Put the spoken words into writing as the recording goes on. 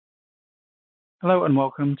Hello and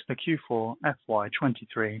welcome to the Q4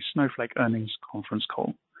 FY23 Snowflake Earnings Conference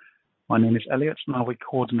Call. My name is Elliot, and I'll be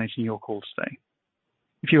coordinating your call today.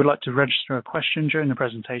 If you would like to register a question during the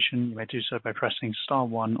presentation, you may do so by pressing star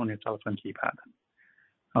one on your telephone keypad.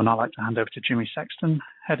 I would now like to hand over to Jimmy Sexton,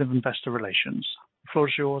 Head of Investor Relations. The floor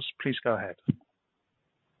is yours. Please go ahead.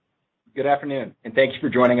 Good afternoon, and thank you for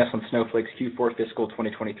joining us on Snowflake's Q4 fiscal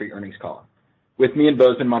 2023 earnings call. With me in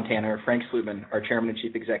Bozeman, Montana are Frank Slootman, our Chairman and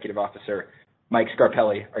Chief Executive Officer, Mike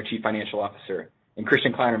Scarpelli, our Chief Financial Officer, and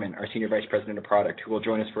Christian Kleinerman, our Senior Vice President of Product, who will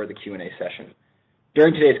join us for the Q&A session.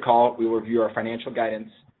 During today's call, we will review our financial guidance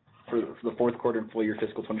for the fourth quarter and full year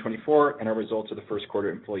fiscal 2024 and our results of the first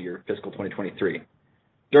quarter and full year fiscal 2023.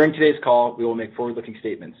 During today's call, we will make forward-looking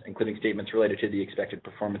statements, including statements related to the expected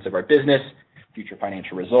performance of our business, future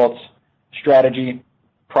financial results, strategy,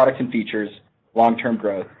 products and features, long-term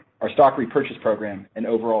growth, our stock repurchase program, and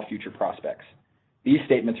overall future prospects. These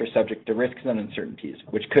statements are subject to risks and uncertainties,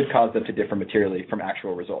 which could cause them to differ materially from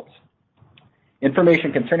actual results.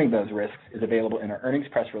 Information concerning those risks is available in our earnings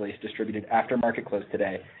press release distributed after market close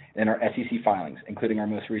today and in our SEC filings, including our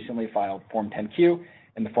most recently filed Form 10-Q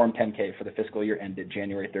and the Form 10-K for the fiscal year ended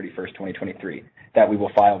January 31st, 2023, that we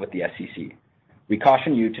will file with the SEC. We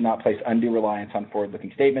caution you to not place undue reliance on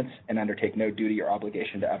forward-looking statements and undertake no duty or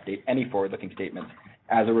obligation to update any forward-looking statements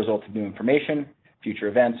as a result of new information, future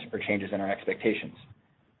events, or changes in our expectations.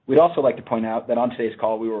 We'd also like to point out that on today's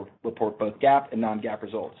call, we will report both GAAP and non-GAAP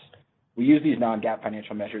results. We use these non-GAAP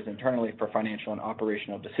financial measures internally for financial and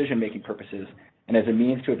operational decision-making purposes and as a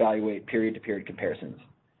means to evaluate period-to-period comparisons.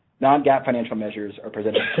 Non-GAAP financial measures are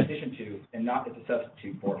presented in addition to and not as a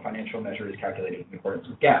substitute for financial measures calculated in accordance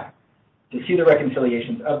with GAAP. To see the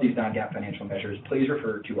reconciliations of these non-GAAP financial measures, please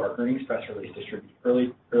refer to our earnings press release distributed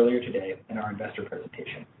earlier today and our investor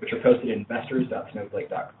presentation, which are posted at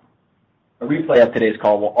investors.snowflake.com. A replay of today's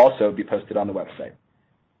call will also be posted on the website.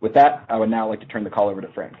 With that, I would now like to turn the call over to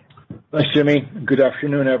Frank. Thanks, Jimmy. Good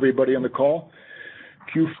afternoon, everybody on the call.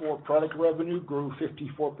 Q4 product revenue grew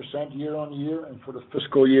 54% year on year, and for the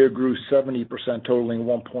fiscal year grew 70%, totaling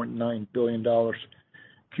 $1.9 billion.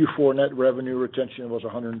 Q4 net revenue retention was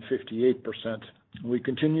 158%. We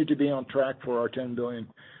continue to be on track for our $10 billion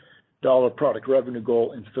product revenue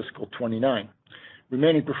goal in fiscal 29.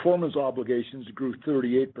 Remaining performance obligations grew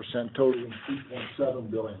 38%, totaling $3.7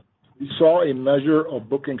 billion. We saw a measure of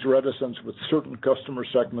bookings reticence with certain customer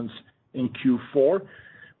segments in Q4,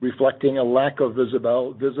 reflecting a lack of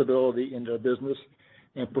visibility in their business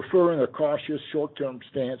and preferring a cautious short-term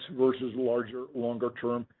stance versus larger,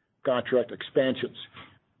 longer-term contract expansions.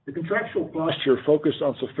 The contractual posture focused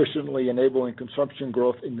on sufficiently enabling consumption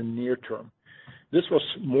growth in the near term. This was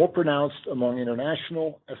more pronounced among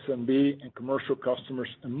international, SMB, and commercial customers,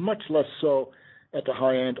 and much less so at the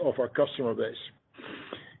high end of our customer base.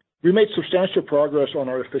 We made substantial progress on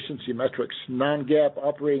our efficiency metrics. Non-GAAP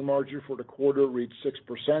operating margin for the quarter reached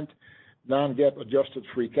 6%. Non-GAAP adjusted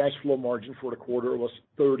free cash flow margin for the quarter was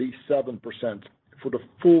 37%. For the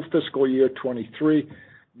full fiscal year 23,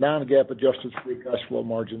 non-GAAP adjusted free cash flow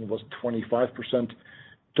margin was 25%,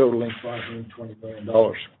 totaling $520 million.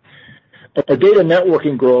 Our data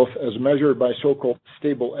networking growth, as measured by so-called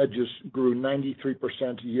stable edges, grew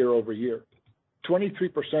 93% year over year.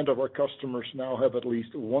 23% of our customers now have at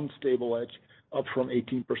least one stable edge, up from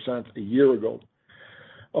 18% a year ago.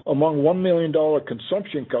 Among $1 million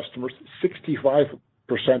consumption customers, 65%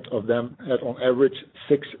 of them had on average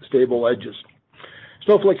 6 stable edges.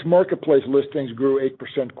 Snowflake's marketplace listings grew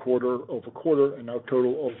 8% quarter over quarter and now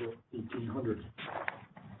total over 1,800.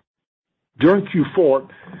 During Q4,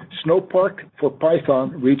 Snowpark for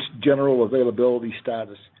Python reached general availability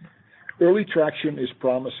status. Early traction is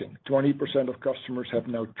promising. 20% of customers have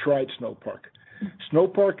now tried Snowpark.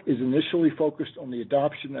 Snowpark is initially focused on the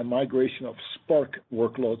adoption and migration of Spark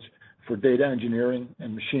workloads for data engineering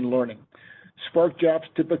and machine learning. Spark jobs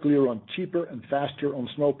typically run cheaper and faster on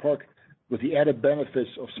Snowpark, with the added benefits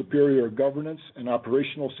of superior governance and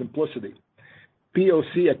operational simplicity.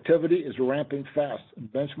 POC activity is ramping fast, and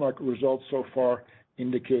benchmark results so far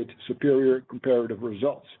indicate superior comparative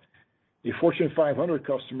results. A Fortune 500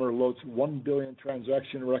 customer loads 1 billion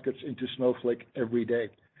transaction records into Snowflake every day.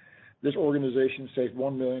 This organization saved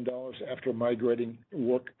 $1 million after migrating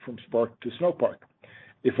work from Spark to Snowpark.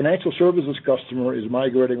 A financial services customer is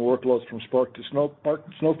migrating workloads from Spark to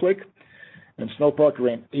Snowflake, and Snowpark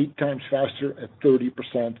ran 8 times faster at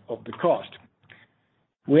 30% of the cost.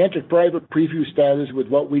 We entered private preview status with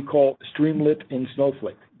what we call Streamlit in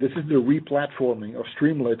Snowflake. This is the replatforming of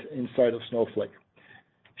Streamlit inside of Snowflake.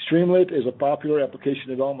 Streamlit is a popular application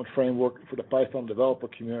development framework for the Python developer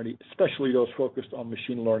community, especially those focused on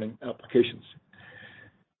machine learning applications.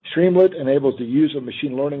 Streamlit enables the use of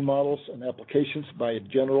machine learning models and applications by a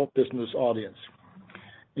general business audience.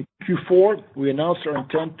 In Q4, we announced our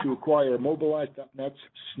intent to acquire Mobilize.net's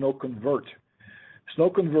SnowConvert.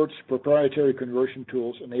 SnowConvert's proprietary conversion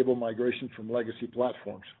tools enable migration from legacy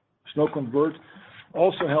platforms. SnowConvert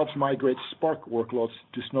also helps migrate Spark workloads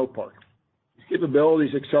to Snowpark. These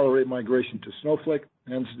capabilities accelerate migration to Snowflake,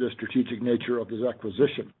 hence the strategic nature of this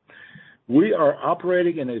acquisition. We are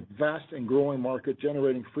operating in a vast and growing market,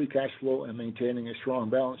 generating free cash flow and maintaining a strong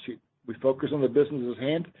balance sheet. We focus on the business at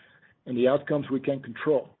hand and the outcomes we can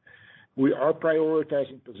control. We are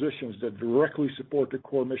prioritizing positions that directly support the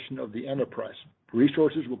core mission of the enterprise.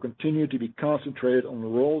 Resources will continue to be concentrated on the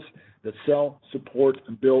roles that sell, support,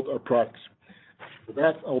 and build our products. With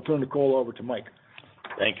that, I'll turn the call over to Mike.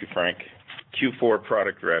 Thank you, Frank. Q4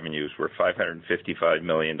 product revenues were $555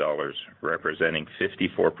 million, representing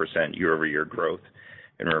 54% year-over-year growth,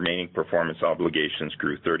 and remaining performance obligations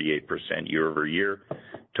grew 38% year-over-year,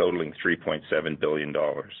 totaling $3.7 billion.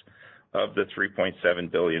 Of the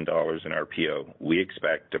 $3.7 billion in RPO, we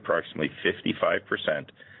expect approximately 55%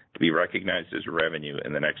 to be recognized as revenue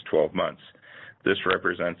in the next 12 months. This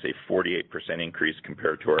represents a 48% increase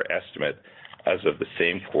compared to our estimate as of the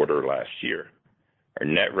same quarter last year. Our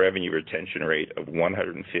net revenue retention rate of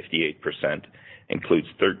 158% includes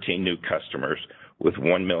 13 new customers with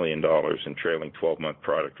 $1 million in trailing 12-month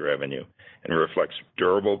product revenue and reflects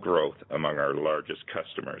durable growth among our largest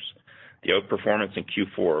customers. The outperformance in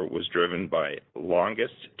Q4 was driven by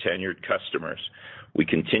longest tenured customers. We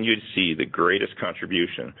continue to see the greatest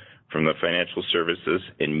contribution from the financial services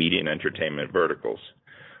and media and entertainment verticals.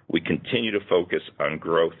 We continue to focus on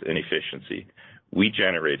growth and efficiency. We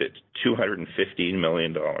generated $215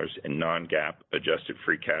 million in non-GAAP adjusted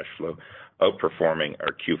free cash flow, outperforming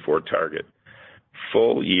our Q4 target.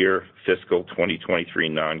 Full year fiscal 2023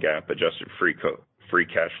 non-GAAP adjusted free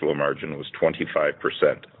cash flow margin was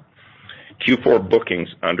 25%. Q4 bookings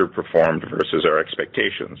underperformed versus our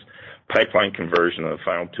expectations. Pipeline conversion in the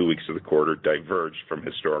final 2 weeks of the quarter diverged from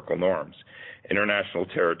historical norms. International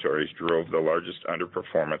territories drove the largest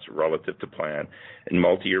underperformance relative to plan, and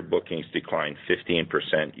multi-year bookings declined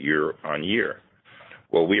 15% year-on-year.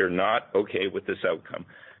 While we are not okay with this outcome,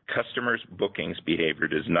 customers' bookings behavior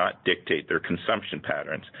does not dictate their consumption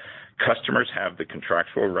patterns. Customers have the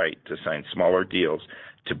contractual right to sign smaller deals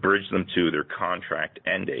to bridge them to their contract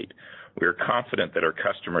end date. We are confident that our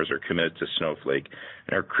customers are committed to Snowflake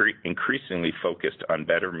and are increasingly focused on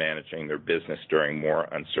better managing their business during more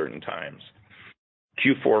uncertain times.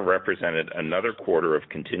 Q4 represented another quarter of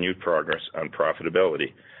continued progress on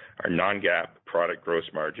profitability. Our non-GAAP product gross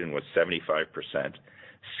margin was 75%.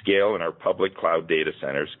 Scale in our public cloud data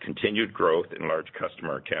centers, continued growth in large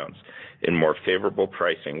customer accounts, and more favorable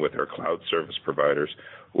pricing with our cloud service providers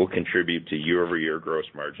will contribute to year-over-year gross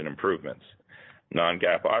margin improvements.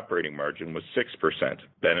 Non-GAAP operating margin was 6%,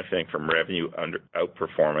 benefiting from revenue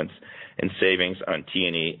outperformance and savings on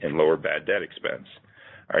T&E and lower bad debt expense.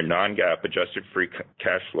 Our non-GAAP adjusted free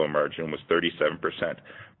cash flow margin was 37%,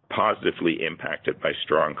 positively impacted by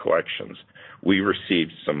strong collections. We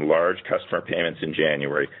received some large customer payments in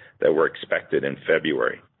January that were expected in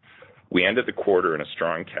February. We ended the quarter in a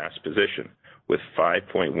strong cash position with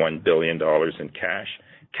 $5.1 billion in cash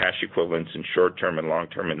equivalents in short-term and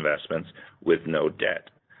long-term investments with no debt.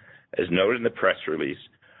 As noted in the press release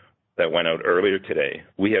that went out earlier today,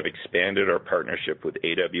 we have expanded our partnership with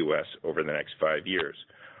AWS over the next 5 years,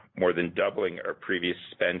 more than doubling our previous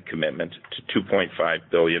spend commitment to $2.5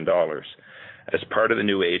 billion. As part of the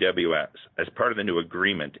new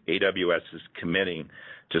agreement, AWS is committing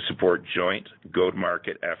to support joint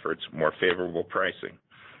go-to-market efforts, more favorable pricing.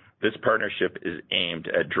 This partnership is aimed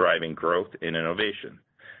at driving growth and innovation.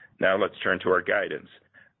 Now let's turn to our guidance.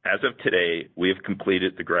 As of today, we have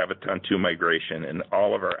completed the Graviton2 migration in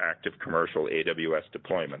all of our active commercial AWS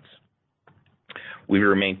deployments. We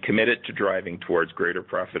remain committed to driving towards greater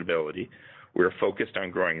profitability. We are focused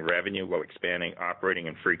on growing revenue while expanding operating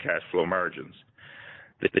and free cash flow margins.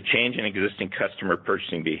 The change in existing customer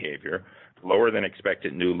purchasing behavior, lower than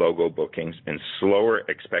expected new logo bookings, and slower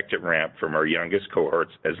expected ramp from our youngest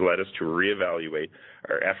cohorts has led us to reevaluate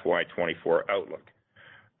our FY24 outlook.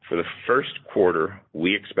 For the first quarter,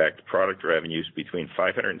 we expect product revenues between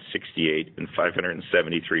 $568 and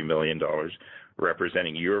 $573 million,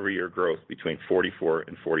 representing year-over-year growth between 44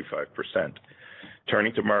 and 45%.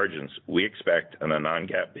 Turning to margins, we expect on a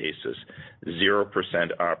non-GAAP basis 0%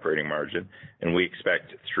 operating margin, and we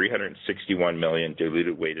expect 361 million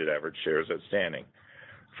diluted weighted average shares outstanding.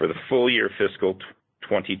 For the full year fiscal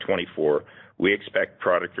 2024, we expect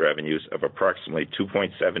product revenues of approximately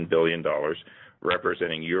 $2.7 billion,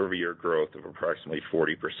 representing year-over-year growth of approximately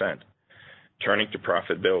 40%. Turning to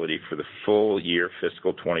profitability for the full year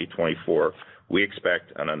fiscal 2024, we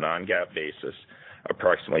expect on a non-GAAP basis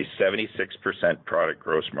approximately 76% product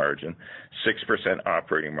gross margin, 6%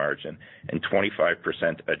 operating margin, and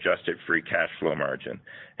 25% adjusted free cash flow margin,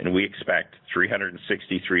 and we expect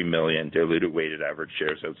 363 million diluted weighted average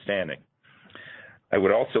shares outstanding. I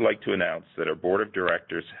would also like to announce that our board of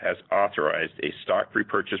directors has authorized a stock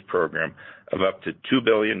repurchase program of up to $2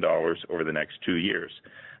 billion over the next 2 years.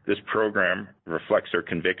 This program reflects our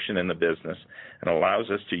conviction in the business and allows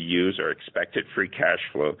us to use our expected free cash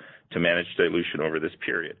flow to manage dilution over this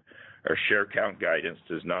period. Our share count guidance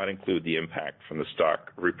does not include the impact from the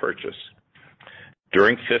stock repurchase.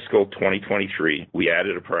 During fiscal 2023, we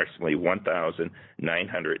added approximately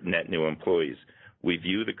 1,900 net new employees. We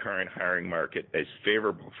view the current hiring market as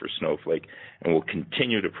favorable for Snowflake and will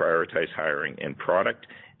continue to prioritize hiring in product,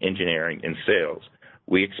 engineering, and sales.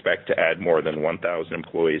 We expect to add more than 1,000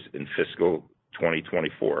 employees in fiscal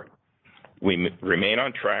 2024. We remain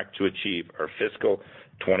on track to achieve our fiscal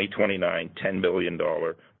 2029 $10 billion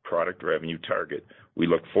product revenue target. We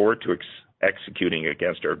look forward to executing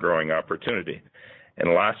against our growing opportunity.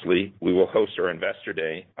 And lastly, we will host our Investor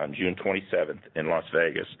Day on June 27th in Las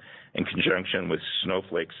Vegas in conjunction with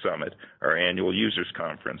Snowflake Summit, our annual users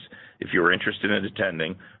conference. If you are interested in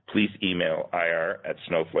attending, please email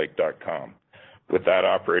ir@snowflake.com. With that,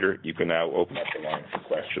 operator, you can now open up the line for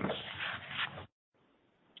questions.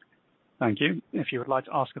 Thank you. If you would like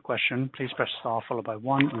to ask a question, please press star followed by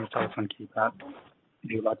 1 on your telephone keypad.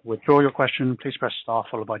 If you would like to withdraw your question, please press star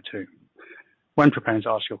followed by 2. When preparing to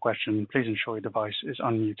ask your question, please ensure your device is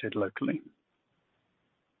unmuted locally.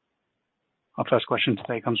 Our first question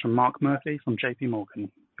today comes from Mark Murphy from JP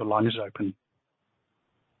Morgan. Your line is open.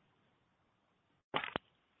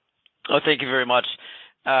 Oh, thank you very much.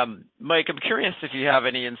 Mike, I'm curious if you have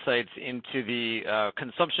any insights into the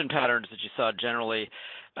consumption patterns that you saw generally,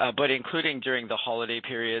 but including during the holiday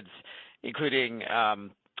periods, including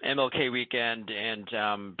MLK weekend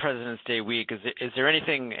and President's Day week. Is there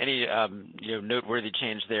anything, any noteworthy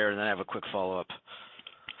change there? And then I have a quick follow-up.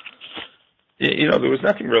 There was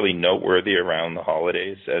nothing really noteworthy around the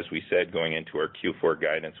holidays. As we said, going into our Q4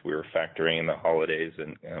 guidance, we were factoring in the holidays,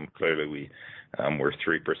 and clearly we were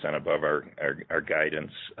 3% above our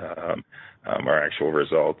guidance, our actual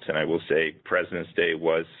results. And I will say President's Day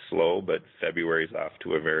was slow, but February's off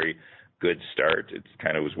to a very good start. It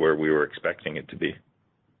kind of was where we were expecting it to be.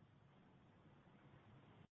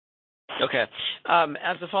 Okay.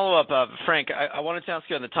 As a follow-up, Frank, I wanted to ask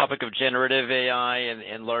you on the topic of generative AI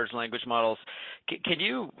and large language models. Can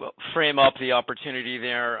you frame up the opportunity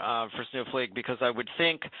there for Snowflake? Because I would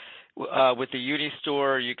think with the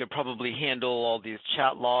Unistore, you could probably handle all these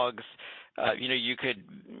chat logs. You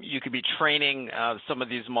could be training some of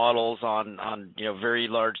these models on very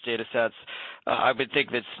large data sets. I would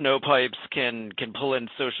think that Snowpipes can pull in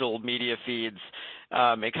social media feeds.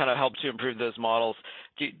 It kind of helps to improve those models.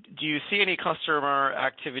 Do you see any customer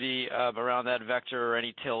activity around that vector or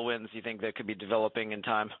any tailwinds you think that could be developing in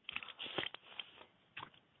time?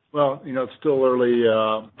 Well, it's still early,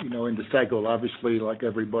 in the cycle. Obviously, like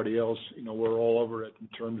everybody else, we're all over it in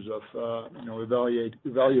terms of,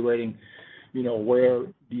 evaluating, where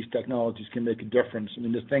these technologies can make a difference. I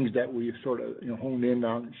mean, the things that we've sort of, honed in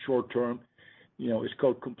on short term, is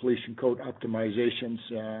code completion, code optimizations,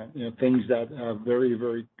 things that have very,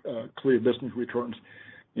 very clear business returns.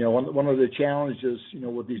 One of the challenges,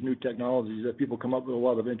 with these new technologies is that people come up with a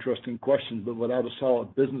lot of interesting questions, but without a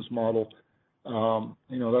solid business model,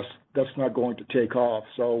 that's not going to take off.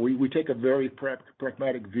 So we take a very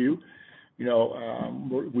pragmatic view.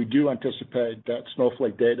 We do anticipate that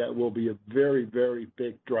Snowflake data will be a very, very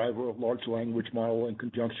big driver of large language model in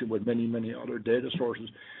conjunction with many, many other data sources.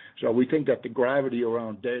 So we think that the gravity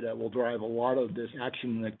around data will drive a lot of this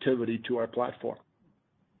action and activity to our platform.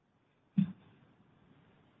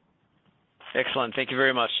 Excellent. Thank you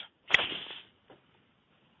very much.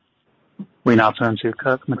 We now turn to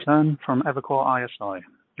Kirk Materne from Evercore ISI.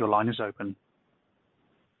 Your line is open.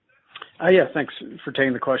 Yeah, thanks for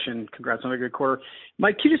taking the question. Congrats on a good quarter.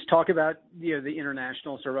 Mike, can you just talk about the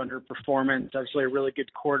international sort of underperformance? Obviously, a really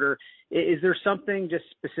good quarter. Is there something just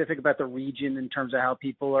specific about the region in terms of how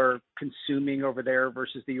people are consuming over there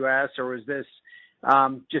versus the U.S., or is this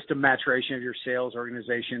just a maturation of your sales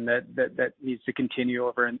organization that needs to continue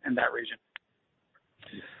over in that region?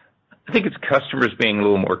 I think it's customers being a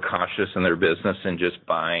little more cautious in their business and just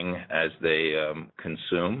buying as they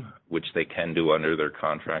consume, which they can do under their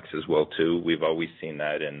contracts as well too. We've always seen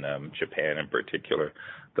that in Japan in particular.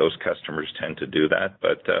 Those customers tend to do that.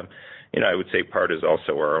 But I would say part is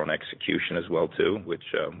also our own execution as well too, which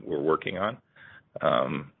we're working on.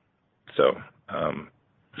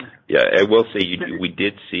 Yeah, I will say we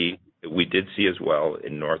did see as well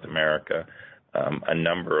in North America a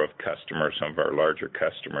number of customers, some of our larger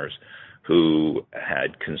customers, who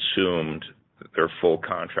had consumed their full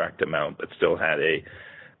contract amount but still had a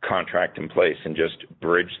contract in place and just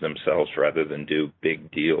bridged themselves rather than do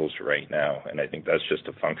big deals right now. And I think that's just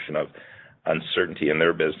a function of uncertainty in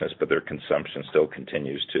their business, but their consumption still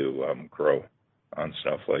continues to grow on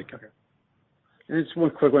Snowflake. Okay. And just one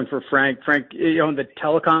quick one for Frank. Frank, on the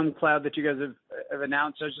telecom cloud that you guys have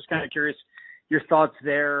announced, I was just kind of curious your thoughts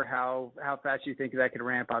there, how fast you think that could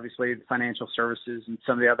ramp. Obviously, the financial services and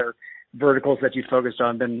some of the other verticals that you focused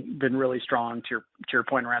on been really strong to your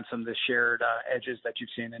point around some of the shared edges that you've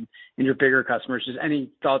seen in your bigger customers. Just any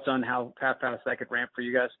thoughts on how fast that could ramp for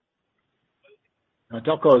you guys?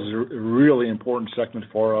 Telco is a really important segment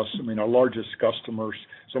for us. I mean,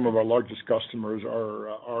 some of our largest customers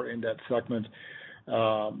are in that segment.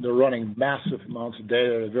 They're running massive amounts of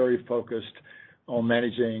data. They're very focused on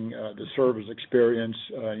managing the service experience,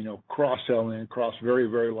 cross-selling across very,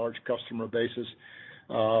 very large customer bases.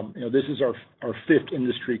 This is our fifth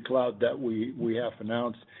industry cloud that we have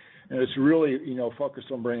announced, and it's really focused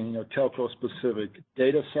on bringing telco-specific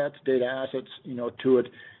data sets, data assets, to it,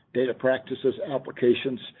 data practices,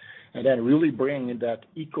 applications, and then really bringing that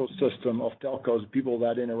ecosystem of telcos, people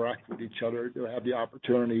that interact with each other, to have the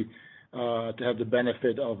opportunity to have the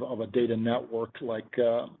benefit of a data network like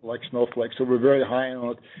Snowflake. So we're very high on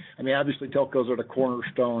it. I mean, obviously, telcos are the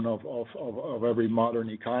cornerstone of every modern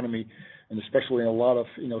economy, and especially in a lot of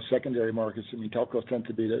secondary markets. I mean, telcos tend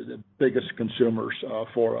to be the biggest consumers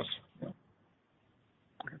for us. Yeah.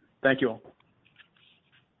 Thank you all.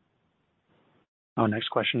 Our next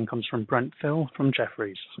question comes from Brent Thill from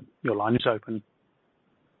Jefferies. Your line is open.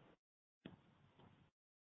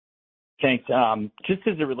 Thanks. Just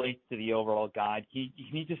as it relates to the overall guide, can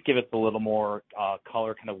you just give us a little more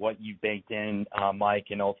color, kind of what you baked in, Mike,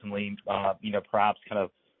 and ultimately, perhaps kind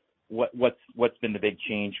of what's been the big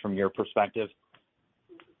change from your perspective?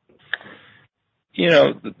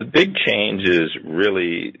 The big change is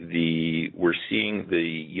really we're seeing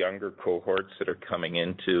the younger cohorts that are coming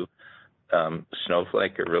into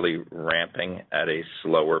Snowflake are really ramping at a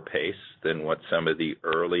slower pace than what some of the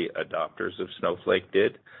early adopters of Snowflake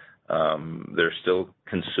did. They're still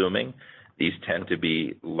consuming. These tend to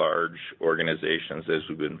be large organizations, as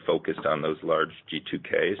we've been focused on those large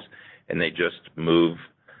G2Ks, and they just move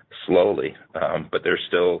slowly, but they're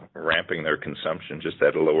still ramping their consumption just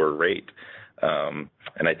at a lower rate.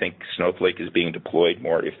 And I think Snowflake is being deployed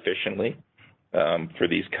more efficiently for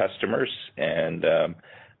these customers. And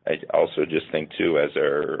I also just think, too, as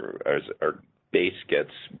our base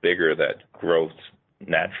gets bigger, that growth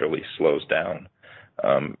naturally slows down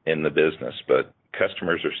in the business, but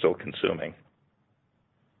customers are still consuming.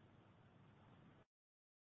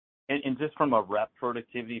 And just from a rep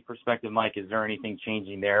productivity perspective, Mike, is there anything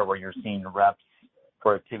changing there where you're seeing reps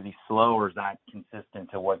productivity slow, or is that consistent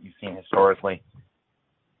to what you've seen historically?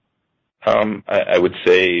 I would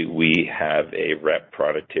say we have a rep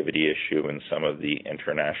productivity issue in some of the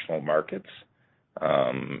international markets,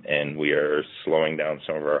 and we are slowing down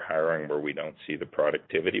some of our hiring where we don't see the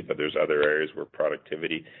productivity, but there's other areas where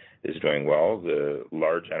productivity is doing well. The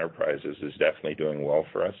large enterprises is definitely doing well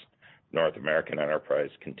for us. North American enterprise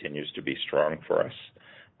continues to be strong for us,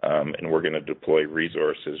 and we're going to deploy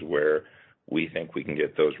resources where we think we can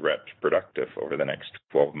get those reps productive over the next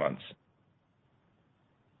 12 months.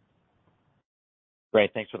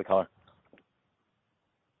 Great. Thanks for the color.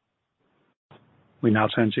 We now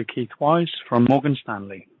turn to Keith Weiss from Morgan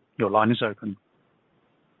Stanley. Your line is open.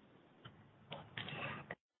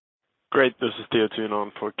 Great. This is Theo Tune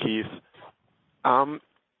on for Keith.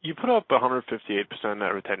 You put up 158%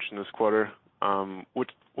 net retention this quarter,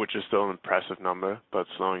 which is still an impressive number, but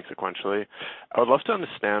slowing sequentially. I would love to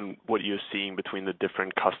understand what you're seeing between the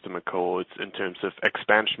different customer cohorts in terms of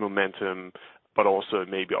expansion momentum, but also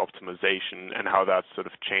maybe optimization, and how that's sort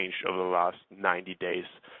of changed over the last 90 days.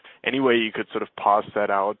 Any way you could sort of parse that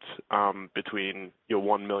out between your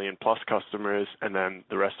 1 million plus customers and then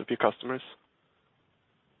the rest of your customers?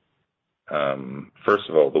 First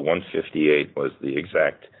of all, the 158 was the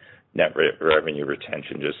exact net revenue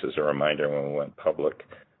retention, just as a reminder, when we went public.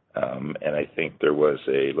 And I think there was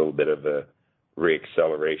a little bit of a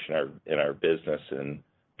reacceleration in our business in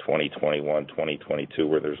 2021, 2022,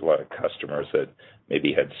 where there's a lot of customers that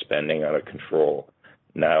maybe had spending out of control.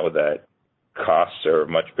 Now that costs are a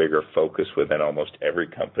much bigger focus within almost every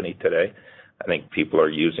company today, I think people are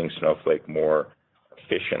using Snowflake more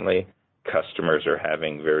efficiently, customers are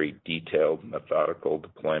having very detailed, methodical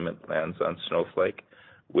deployment plans on Snowflake,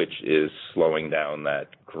 which is slowing down that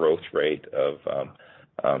growth rate of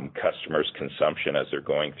customers' consumption as they're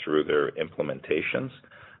going through their implementations.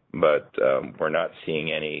 But we're not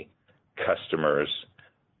seeing any customers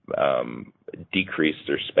decrease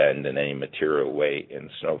their spend in any material way in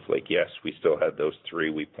Snowflake. Yes, we still had those three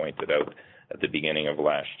we pointed out at the beginning of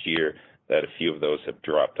last year, that a few of those have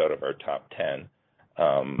dropped out of our top 10.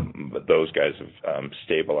 But those guys have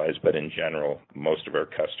stabilized. But in general, most of our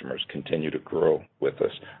customers continue to grow with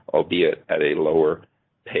us, albeit at a lower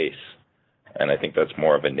pace. And I think that's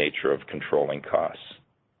more of a nature of controlling costs.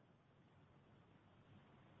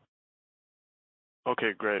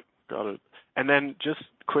 Okay, great. Got it. And then just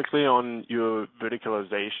quickly on your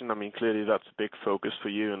verticalization, I mean, clearly that's a big focus for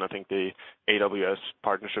you, and I think the AWS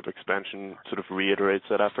partnership expansion sort of reiterates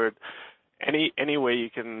that effort. Any way you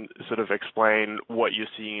can sort of explain what you're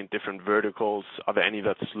seeing in different verticals? Are there any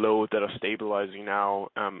that slowed that are stabilizing now,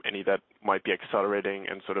 any that might be accelerating,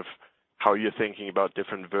 and sort of how you're thinking about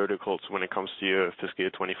different verticals when it comes to your fiscal year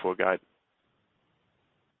 24 guide?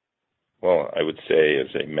 Well, I would say, as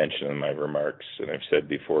I mentioned in my remarks, and I've said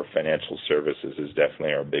before, financial services is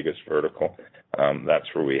definitely our biggest vertical. That's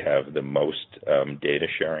where we have the most data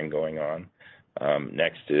sharing going on.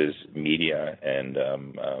 Next is media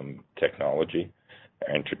and technology,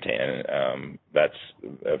 entertainment. That's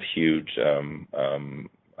a huge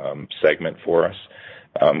segment for us.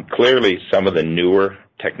 Clearly, some of the newer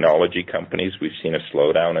technology companies, we've seen a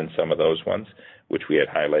slowdown in some of those ones, which we had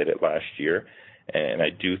highlighted last year. And I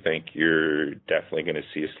do think you're definitely going to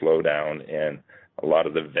see a slowdown in a lot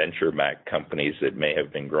of the venture-backed companies that may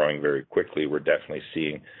have been growing very quickly. We're definitely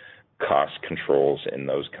seeing cost controls in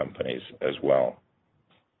those companies as well.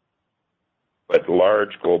 But large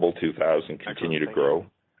Global 2000 continue to grow.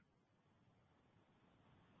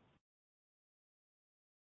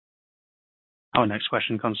 Our next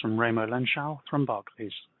question comes from Raimo Lenschow from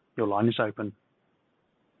Barclays. Your line is open.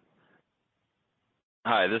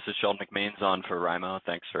 Hi, this is Sheldon McMains on for Raimo.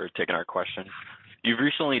 Thanks for taking our question. You've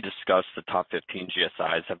recently discussed the top 15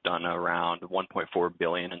 GSIs have done around $1.4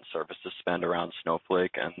 billion in services spend around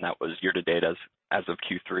Snowflake, and that was year to date as of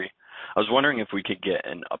Q3. I was wondering if we could get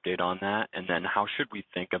an update on that, and then how should we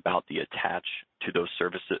think about the attach to those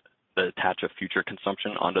services, the attach of future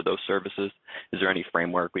consumption onto those services? Is there any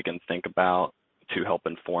framework we can think about to help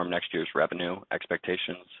inform next year's revenue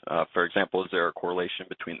expectations? For example, is there a correlation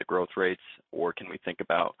between the growth rates, or can we think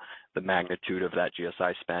about the magnitude of that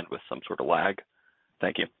GSI spend with some sort of lag?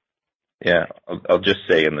 Thank you. Yeah, I'll just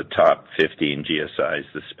say in the top 15 GSIs,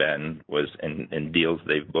 the spend was in deals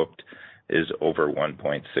they've booked is over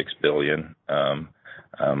 $1.6 billion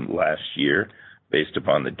last year, based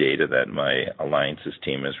upon the data that my alliances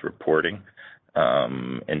team is reporting.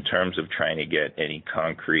 In terms of trying to get any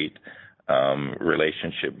concrete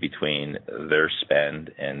relationship between their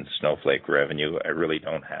spend and Snowflake revenue, I really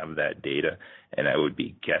don't have that data, and I would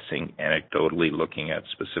be guessing anecdotally looking at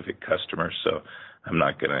specific customers, so I'm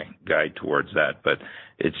not going to guide towards that. But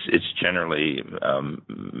it's generally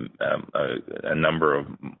a number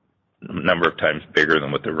of times bigger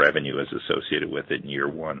than what the revenue is associated with it in year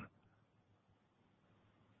one.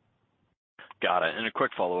 Got it. And a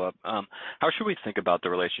quick follow-up. How should we think about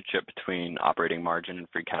the relationship between operating margin and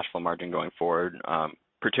free cash flow margin going forward,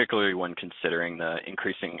 particularly when considering the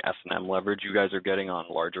increasing S&M leverage you guys are getting on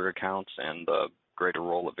larger accounts and the greater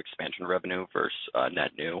role of expansion revenue versus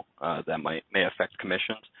net new that may affect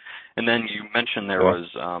commissions? And then you mentioned there was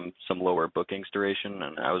some lower bookings duration,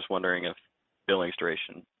 and I was wondering if billings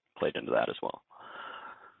duration played into that as well.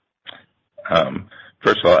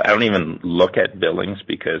 First of all, I don't even look at billings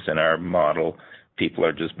because in our model, people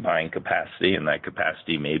are just buying capacity, and that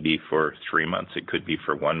capacity may be for 3 months. It could be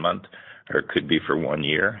for 1 month, or it could be for 1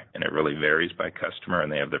 year, and it really varies by customer,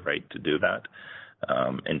 and they have the right to do that.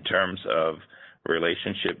 In terms of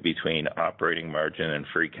relationship between operating margin and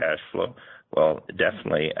free cash flow, well,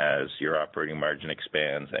 definitely as your operating margin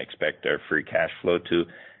expands, I expect our free cash flow to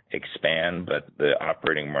expand, but the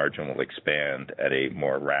operating margin will expand at a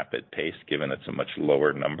more rapid pace given it's a much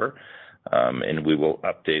lower number. And we will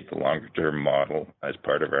update the longer-term model as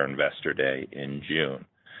part of our Investor Day in June.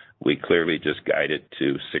 We clearly just guided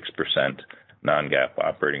to 6% non-GAAP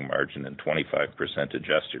operating margin and 25%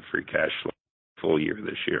 adjusted free cash flow full year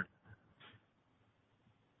this year.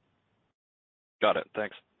 Got it.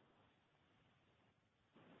 Thanks.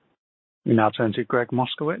 We now turn to Greg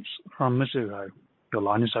Moskowitz from Mizuho. Your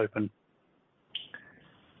line is open.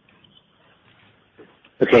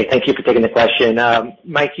 Okay, thank you for taking the question.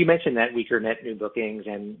 Mike, you mentioned that weaker net new bookings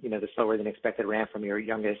and, the slower than expected ramp from your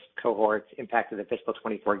youngest cohorts impacted the fiscal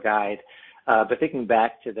 24 guide. But thinking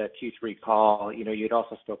back to the Q3 call, you'd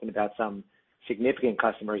also spoken about some significant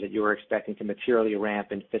customers that you were expecting to materially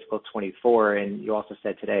ramp in fiscal 24, and you also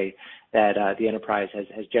said today that the enterprise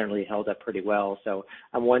has generally held up pretty well. So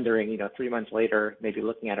I'm wondering, 3 months later, maybe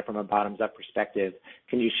looking at it from a bottoms-up perspective,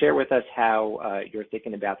 can you share with us how you're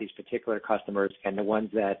thinking about these particular customers and the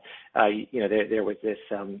ones that, there was this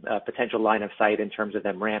potential line of sight in terms of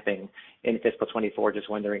them ramping in fiscal 24?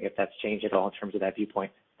 Just wondering if that's changed at all in terms of that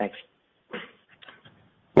viewpoint. Thanks.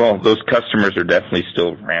 Well, those customers are definitely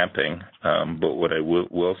still ramping, but what I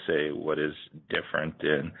will say, what is different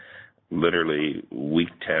in literally week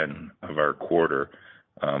 10 of our quarter,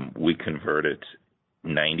 we converted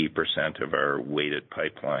 90% of our weighted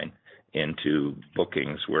pipeline into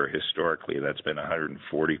bookings, where historically that's been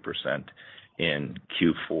 140% in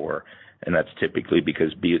Q4, and that's typically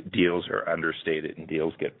because deals are understated and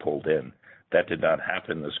deals get pulled in. That did not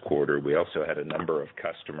happen this quarter. We also had a number of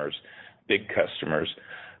customers, big customers,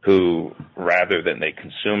 who, rather than they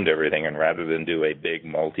consumed everything and rather than do a big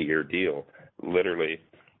multi-year deal, literally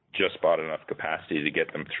just bought enough capacity to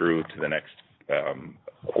get them through to the next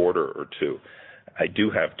quarter or two. I do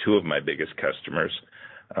have 2 of my biggest customers.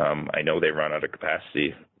 I know they run out of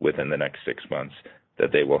capacity within the next 6 months,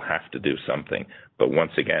 that they will have to do something. But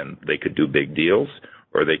once again, they could do big deals,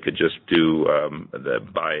 or they could just do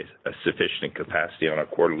buy a sufficient capacity on a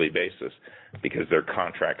quarterly basis because their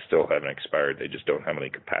contracts still haven't expired. They just don't have any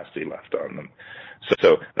capacity left on them.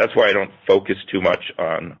 So that's why I don't focus too much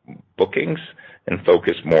on bookings and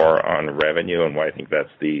focus more on revenue, and why I think that's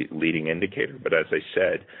the leading indicator. But as I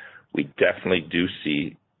said, we definitely do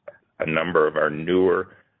see a number of our newer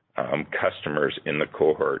customers in the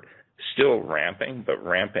cohort still ramping, but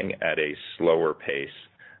ramping at a slower pace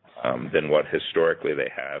than what historically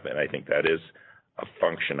they have. And I think that is a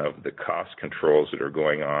function of the cost controls that are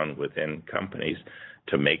going on within companies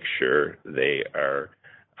to make sure they are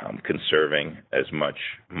conserving as much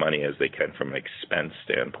money as they can from an expense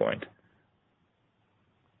standpoint.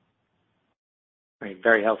 Right,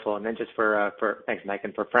 very helpful. And then just for thanks, Mike,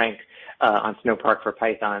 and for Frank, on Snowpark for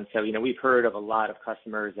Python. So, we've heard of a lot of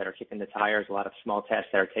customers that are kicking the tires, a lot of small tests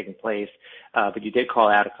that are taking place, but you did call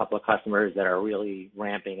out a couple of customers that are really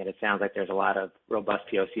ramping, and it sounds like there's a lot of robust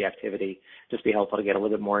POC activity. Just be helpful to get a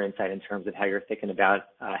little bit more insight in terms of how you're thinking about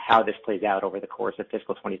how this plays out over the course of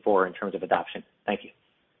fiscal 24 in terms of adoption. Thank you.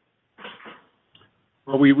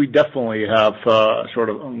 Well, we definitely have sort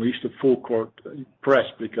of unleashed a full court press,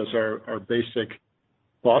 because our basic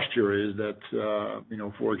posture is that,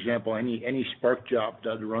 for example, any Spark job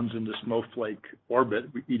that runs in the Snowflake orbit,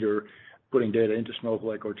 either putting data into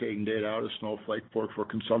Snowflake or taking data out of Snowflake for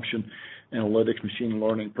consumption, analytics, machine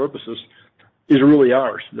learning purposes, is really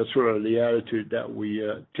ours. That's sort of the attitude that we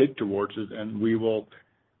take towards it, and we will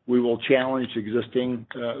challenge existing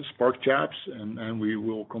Spark jobs, and we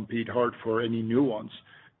will compete hard for any new ones.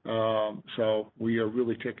 So we are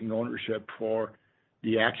really taking ownership for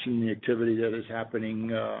the action, the activity that is happening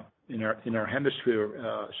in our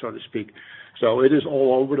hemisphere, so to speak. So it is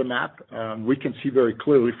all over the map. We can see very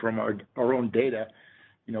clearly from our own data,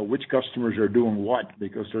 which customers are doing what,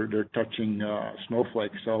 because they're touching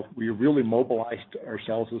Snowflake. So we really mobilized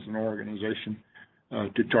ourselves as an organization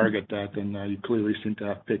to target that, and you clearly seem to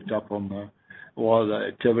have picked up on a lot of that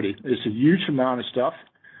activity. It's a huge amount of stuff,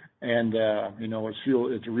 and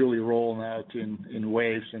it's really rolling out in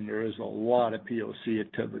waves, and there is a lot of POC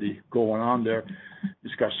activity going on there.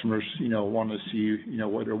 These customers, want to see,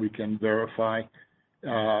 whether we can verify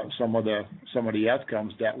some of the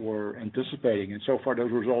outcomes that we're anticipating. And so far,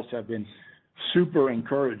 those results have been super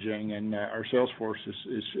encouraging, and our sales force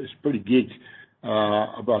is pretty geeked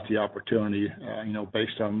about the opportunity,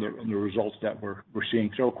 based on the results that we're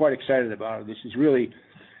seeing. So we're quite excited about it. This is really,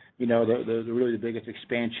 the biggest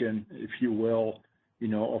expansion, if you will,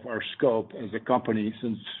 of our scope as a company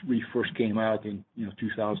since we first came out in,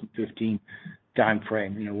 2015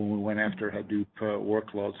 timeframe, when we went after Hadoop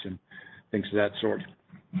workloads and things of that sort.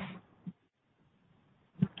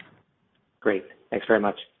 Great. Thanks very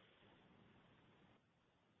much.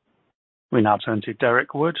 We now turn to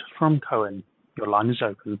Derek Wood from Cowen. Your line is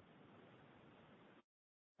open.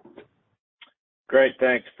 Great,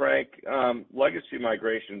 thanks, Frank. Legacy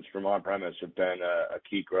migrations from on-premise have been a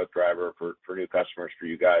key growth driver for new customers for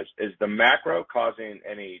you guys. Is the macro causing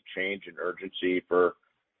any change in urgency for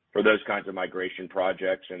those kinds of migration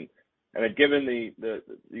projects? And given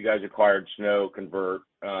you guys acquired SnowConvert,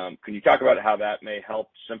 can you talk about how that may help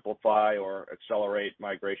simplify or accelerate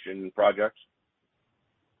migration projects?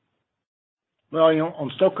 Well,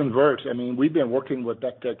 on SnoConvert, I mean, we've been working with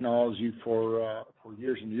that technology for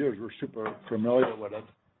years and years. We're super familiar with it.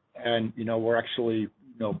 And, we're actually,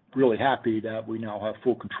 really happy that we now have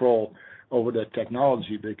full control over that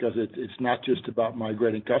technology because it's not just about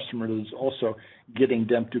migrating customers, it's also getting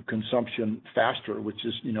them to consumption faster, which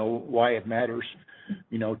is, why it matters,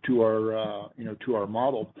 to our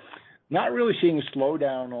model. Not really seeing a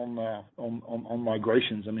slowdown on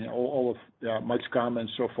migrations. I mean, all of Mike's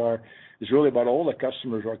comments so far is really about all the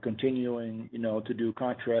customers are continuing, to do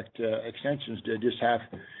contract extensions. They just have,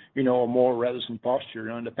 a more reticent posture.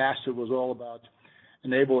 In the past, it was all about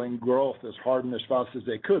enabling growth as hard and as fast as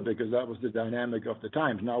they could because that was the dynamic of the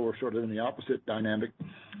times. Now we're sort of in the opposite dynamic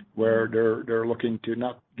where they're looking to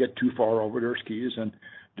not get too far over their skis and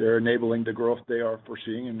they're enabling the growth they are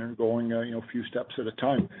foreseeing and they're going, a few steps at a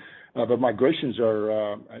time. But migrations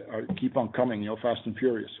are keep on coming, fast and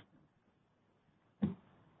furious.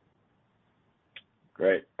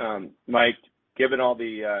 Great. Mike, given all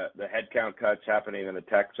the headcount cuts happening in the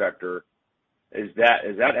tech sector, is that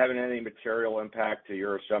having any material impact to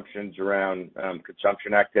your assumptions around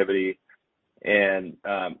consumption activity? And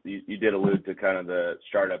you did allude to kind of the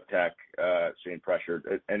startup tech seeing pressure.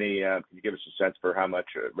 Can you give us a sense for how much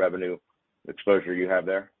revenue exposure you have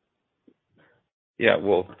there? Yeah,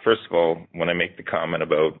 well, first of all, when I make the comment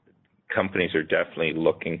about companies are definitely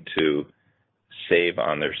looking to save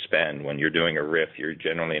on their spend, when you're doing a RIF, you're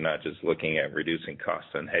generally not just looking at reducing costs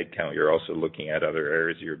on headcount, you're also looking at other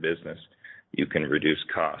areas of your business you can reduce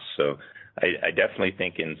costs. So I definitely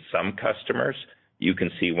think in some customers, you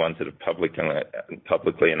can see ones that have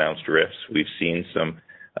publicly announced RIFs. We've seen some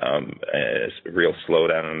real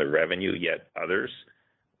slowdown in the revenue, yet others,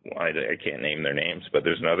 I can't name their names, but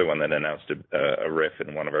there's another one that announced a RIF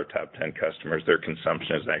in one of our top 10 customers. Their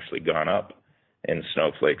consumption has actually gone up in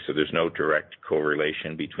Snowflake, so there's no direct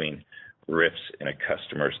correlation between RIFs and a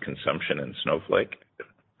customer's consumption in Snowflake.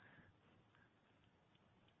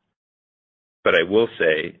 But I will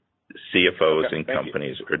say CFOs and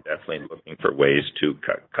companies are definitely looking for ways to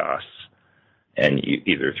cut costs, and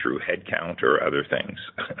either through headcount or other things.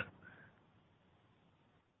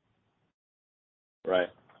 Right.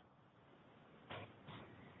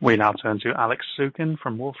 We now turn to Alex Zukin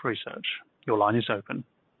from Wolfe Research. Your line is open.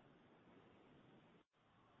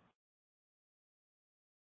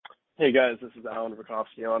 Hey guys, this is Alan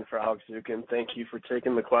Verkhovsky on for Alex Zukin. Thank you for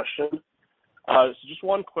taking the question. So just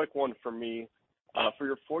one quick one for me. For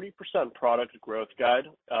your 40% product growth guide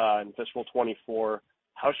in fiscal 24,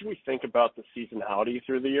 how should we think about the seasonality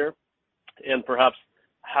through the year? And perhaps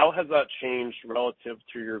how has that changed relative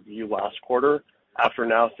to your view last quarter after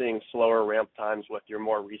now seeing slower ramp times with your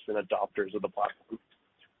more recent adopters of the platform?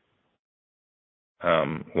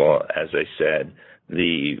 Well, as I said,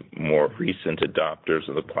 the more recent adopters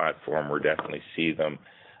of the platform, we definitely see them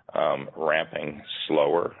ramping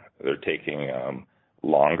slower. They're taking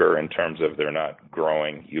longer in terms of they're not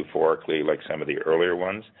growing euphorically like some of the earlier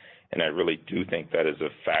ones. And I really do think that is a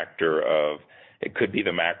factor of, it could be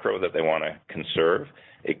the macro that they want to conserve.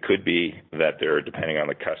 It could be that they're, depending on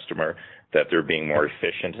the customer, that they're being more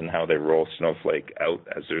efficient in how they roll Snowflake out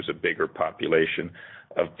as there's a bigger population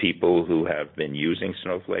of people who have been using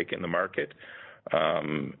Snowflake in the market.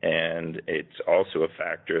 And it's also a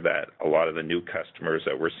factor that a lot of the new customers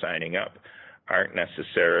that we're signing up aren't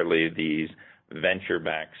necessarily these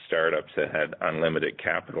venture-backed startups that had unlimited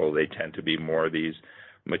capital. They tend to be more these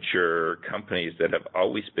mature companies that have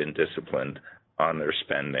always been disciplined on their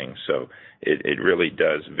spending. So it really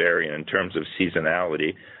does vary. And in terms of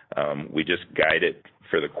seasonality, we just guide it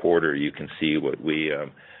for the quarter. You can see what we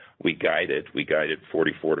guided. We guided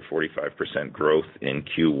 44 to 45% growth in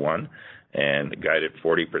Q1 and guided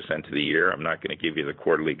 40% of the year. I'm not going to give you the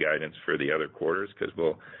quarterly guidance for the other quarters because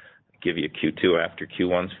we'll give you Q2 after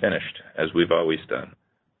Q1's finished, as we've always done.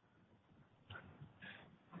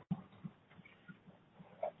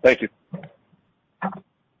 Thank you.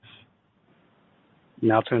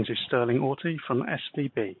 Now turn to Sterling Auty from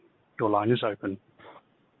SVB. Your line is open.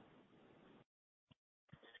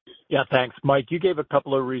 Yeah, thanks. Mike, you gave a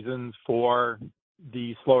couple of reasons for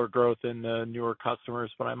the slower growth in the newer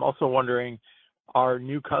customers, but I'm also wondering, are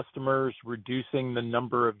new customers reducing the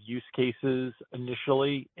number of use cases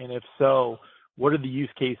initially? And if so, what are the use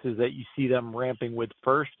cases that you see them ramping with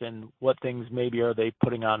first, and what things maybe are they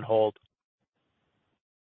putting on hold?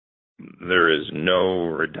 There is no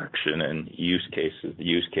reduction in use cases. The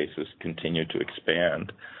use cases continue to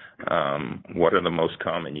expand. What are the most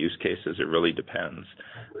common use cases? It really depends.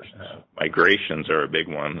 Migrations are a big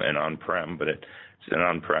one, and on-prem, but it's an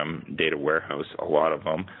on-prem data warehouse, a lot of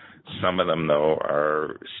them. Some of them, though,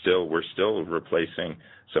 we're still replacing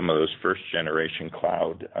some of those first-generation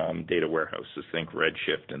cloud data warehouses, think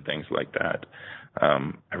Redshift and things like that.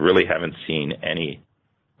 I really haven't seen any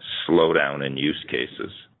slowdown in use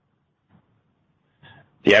cases.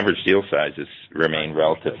 The average deal sizes remain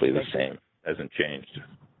relatively the same, hasn't changed.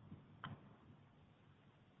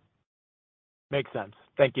 Makes sense.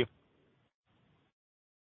 Thank you.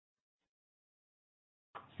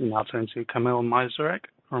 We now turn to Kamil Mielczarek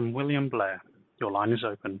from William Blair. Your line is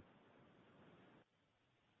open.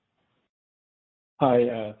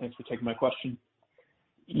 Hi, thanks for taking my question.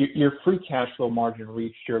 Your free cash flow margin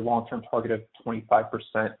reached your long-term target of 25%.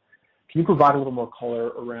 Can you provide a little more color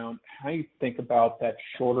around how you think about that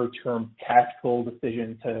shorter-term tactical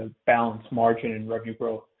decision to balance margin and revenue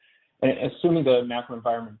growth? And assuming the macro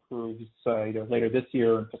environment improves either later this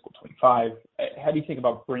year or in fiscal 25, how do you think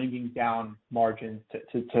about bringing down margins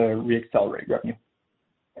to reaccelerate revenue?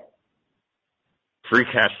 Free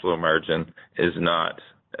cash flow margin is not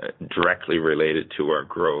directly related to our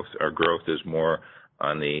growth. Our growth is more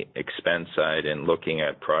on the expense side and looking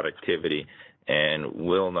at productivity, and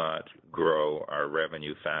will not grow our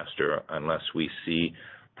revenue faster unless we see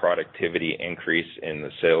productivity increase in the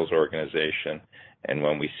sales organization. And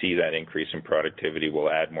when we see that increase in productivity, we'll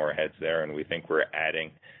add more heads there, and we think we're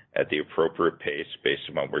adding at the appropriate pace based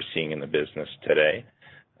on what we're seeing in the business today.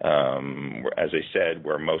 As I said,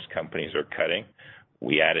 where most companies are cutting,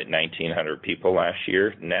 we added 1,900 people last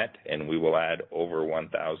year net, and we will add over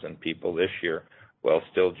 1,000 people this year while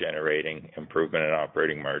still generating improvement in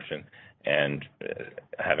operating margin and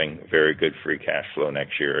having very good free cash flow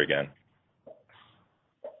next year again.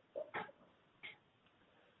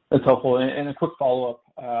 That's helpful. And a quick follow-up.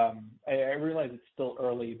 I realize it's still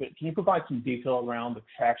early, but can you provide some detail around the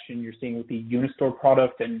traction you're seeing with the Unistore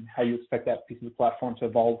product and how you expect that piece of the platform to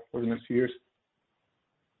evolve over the next few years?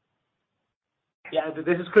 Yeah,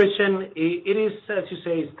 this is Christian. It is, as you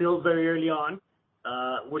say, still very early on.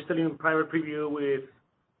 We're still in private preview with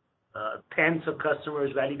tens of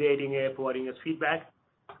customers validating it, providing us feedback.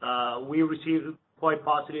 We received quite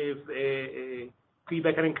positive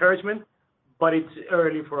feedback and encouragement, but it's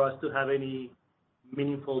early for us to have any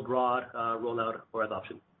meaningful broad rollout or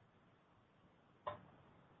adoption.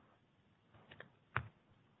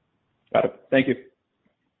 Got it. Thank you.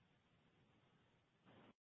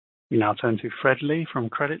 We now turn to Fred Lee from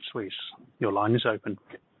Credit Suisse. Your line is open.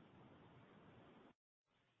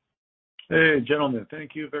 Hey, gentlemen.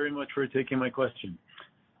 Thank you very much for taking my question.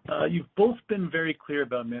 You've both been very clear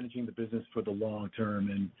about managing the business for the long term,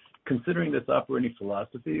 and considering this operating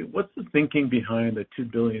philosophy, what's the thinking behind the $2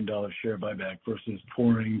 billion share buyback versus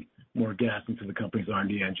pouring more gas into the company's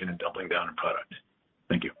R&D engine and doubling down on product?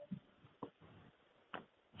 Thank you.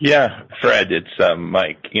 Yeah, Fred, it's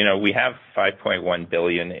Mike. You know, we have $5.1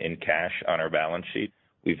 billion in cash on our balance sheet.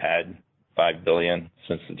 We've had $5 billion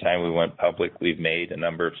since the time we went public. We've made a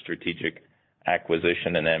number of strategic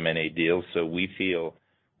acquisition and M&A deals, so we feel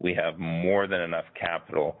we have more than enough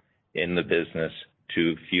capital in the business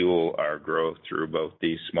to fuel our growth through both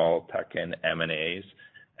these small tuck-in M&As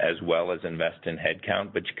as well as invest in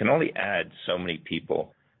headcount. But you can only add so many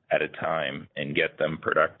people at a time and get them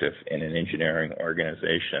productive in an engineering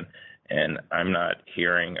organization. And I'm not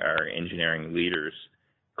hearing our engineering leaders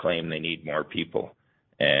claim they need more people.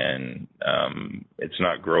 And it's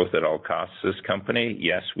not growth at all costs, this company.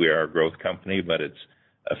 Yes, we are a growth company, but it's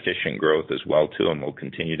efficient growth as well, too, and we'll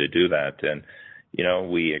continue to do that. And, you know,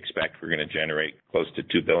 we expect we're going to generate close to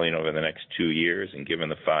 $2 billion over the next 2 years, and given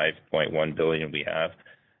the $5.1 billion we have,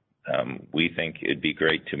 we think it'd be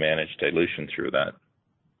great to manage dilution through that.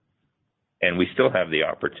 And we still have the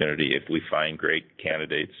opportunity, if we find great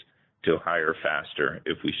candidates, to hire faster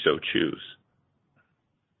if we so choose.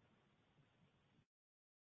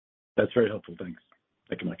 That's very helpful. Thanks.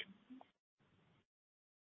 Thank you, Mike.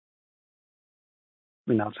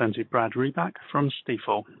 We now turn to Brad Reback from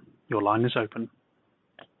Stifel. Your line is open.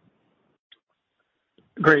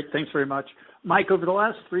 Great. Thanks very much. Mike, over the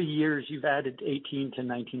last 3 years, you've added 1,800 to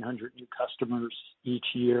 1,900 new customers each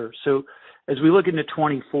year. So as we look into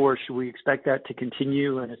 24, should we expect that to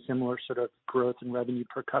continue in a similar sort of growth in revenue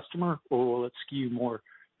per customer, or will it skew more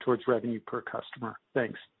towards revenue per customer?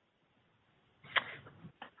 Thanks.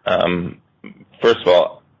 First of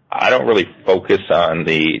all, I don't really focus on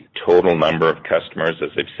the total number of customers. As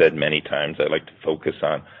I've said many times, I like to focus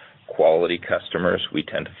on quality customers. We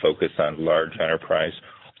tend to focus on large enterprise,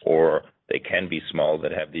 or they can be small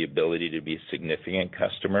that have the ability to be significant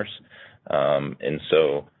customers.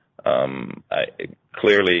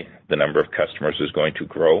 Clearly the number of customers is going to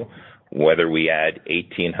grow. Whether we add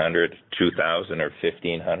 1,800, 2,000, or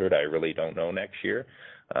 1,500, I really don't know next year.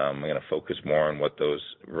 I'm going to focus more on what those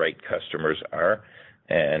right customers are.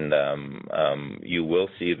 And you will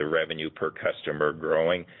see the revenue per customer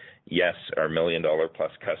growing. Yes, our $1 million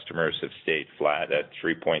plus customers have stayed flat at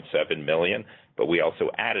 3.7 million, but we also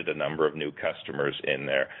added a number of new customers in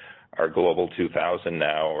there. Our Global 2000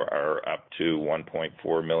 now are up to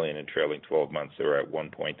 1.4 million in trailing 12 months. They were at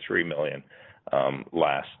 1.3 million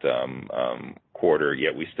last quarter,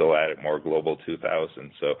 yet we still added more Global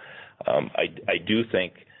 2000. So I do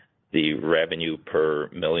think the revenue per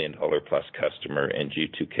 $1 million plus customer in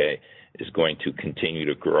G2K is going to continue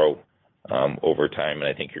to grow over time, and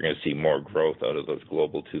I think you're going to see more growth out of those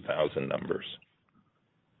Global 2000 numbers.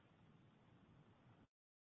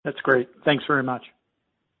 That's great. Thanks very much.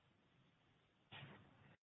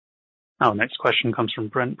 Our next question comes from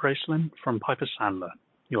Brent Bracelin from Piper Sandler.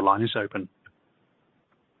 Your line is open.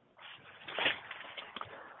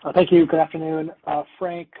 Thank you. Good afternoon.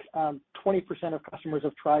 Frank, 20% of customers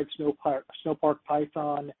have tried Snowpark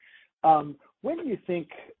Python. When do you think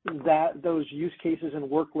that those use cases and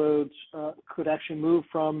workloads could actually move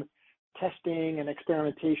from testing and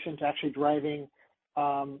experimentation to actually driving,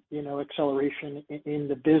 acceleration in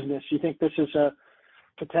the business? Do you think this is a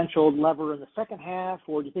potential lever in the second half,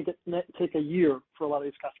 or do you think it may take a year for a lot of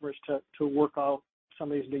these customers to work out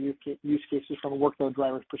some of these new use cases from a workload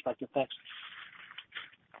driver's perspective? Thanks.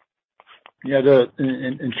 Yeah,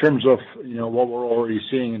 in terms of what we're already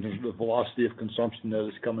seeing in the velocity of consumption that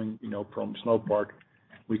is coming from Snowpark,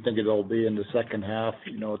 we think it'll be in the second half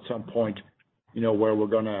at some point where we're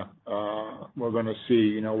gonna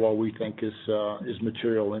see what we think is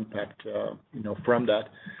material impact from that.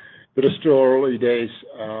 But it's still early days.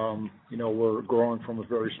 We're growing from a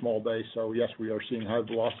very small base, so yes, we are seeing high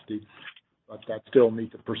velocity, but that still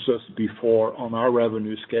needs to persist before on our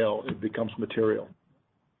revenue scale it becomes material.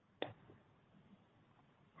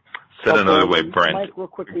 Said another way, Brent, Mike, real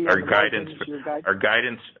quickly, our guidance,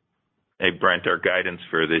 hey Brent, our guidance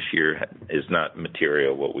for this year is not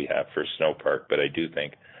material what we have for Snowpark, but I do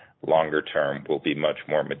think longer term will be much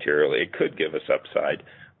more material. It could give us upside,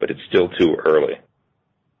 but it's still too early.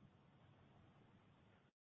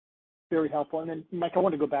 Very helpful. And then, Mike, I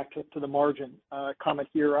want to go back to the margin comment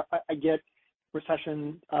here. I get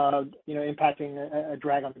recession, impacting a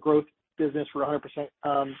drag on the growth business for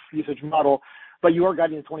 100% usage model, but you are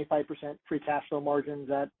guiding a 25% free cash flow margins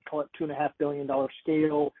at, call it, $2.5 billion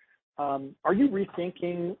scale. Are you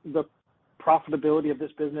rethinking the profitability of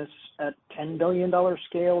this business at $10 billion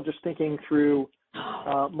scale? Just thinking through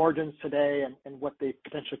margins today and what they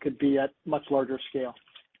potentially could be at much larger scale.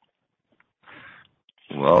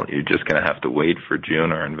 Well, you're just going to have to wait for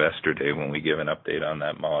June or Investor Day when we give an update on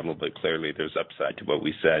that model, but clearly there's upside to what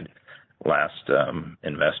we said last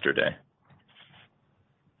Investor Day.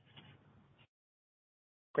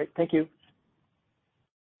 Great. Thank you.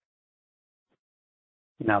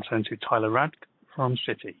 Now turn to Tyler Radke from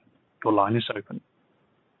Citi. Your line is open.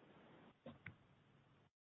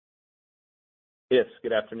 Yes,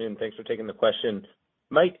 good afternoon. Thanks for taking the question.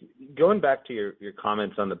 Mike, going back to your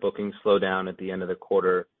comments on the booking slowdown at the end of the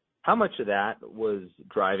quarter, how much of that was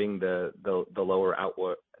driving the lower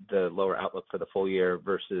outlook for the full year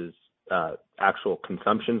versus actual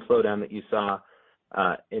consumption slowdown that you saw?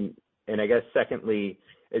 And I guess secondly,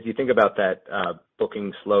 as you think about that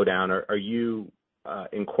booking slowdown, are you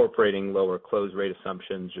incorporating lower close rate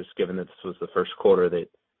assumptions, just given that this was the first quarter that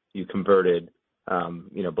you converted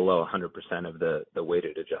below 100% of the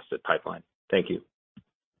weighted adjusted pipeline? Thank you.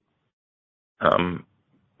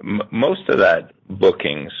 Most of that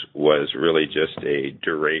bookings was really just a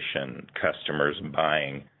duration, customers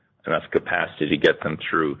buying enough capacity to get them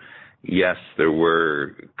through. Yes, there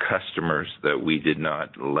were customers that we did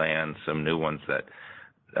not land, some new ones that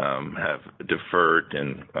have deferred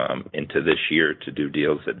into this year to do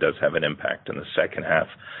deals that does have an impact in the second half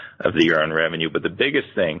of the year on revenue. But the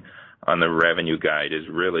biggest thing on the revenue guide is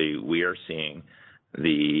really we are seeing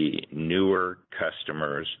the newer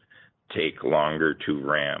customers take longer to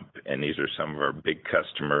ramp, and these are some of our big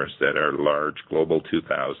customers that are large Global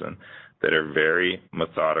 2000 that are very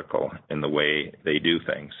methodical in the way they do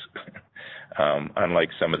things. Unlike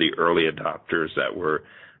some of the early adopters that were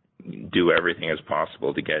do everything as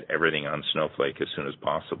possible to get everything on Snowflake as soon as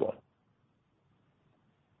possible.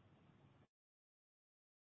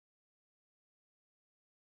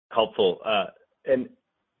 Helpful. And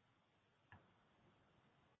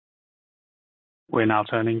we're now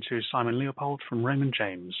turning to Simon Leopold from Raymond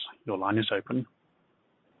James. Your line is open.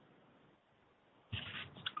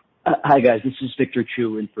 Hi, guys. This is Victor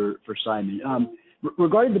Chiu in for Simon.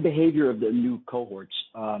 Regarding the behavior of the new cohorts,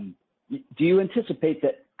 do you anticipate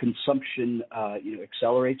that consumption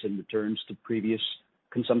accelerates and returns to previous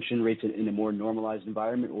consumption rates in a more normalized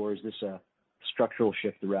environment, or is this a structural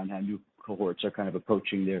shift around how new cohorts are kind of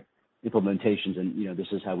approaching their implementations, and this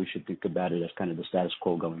is how we should think about it as kind of the status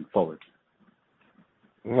quo going forward?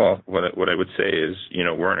 Well, what I would say is,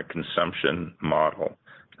 we're in a consumption model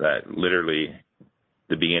that literally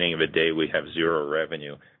the beginning of a day we have zero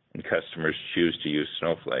revenue and customers choose to use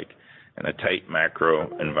Snowflake. In a tight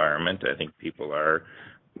macro environment, I think people are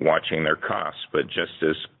watching their costs, but just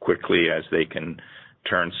as quickly as they can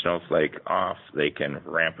turn Snowflake off, they can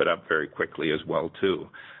ramp it up very quickly as well too.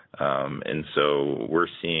 And so we're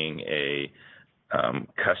seeing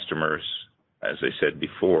customers, as I said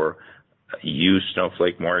before, use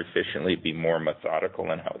Snowflake more efficiently, be more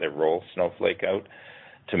methodical in how they roll Snowflake out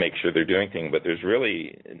to make sure they're doing things. But there's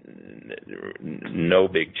really no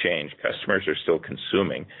big change. Customers are still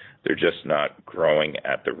consuming. They're just not growing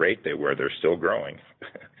at the rate they were. They're still growing.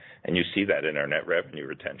 And you see that in our net revenue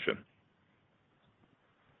retention.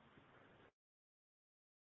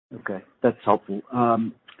 Okay, that's helpful.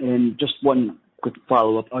 And just one quick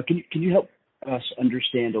follow-up. Can you help us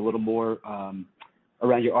understand a little more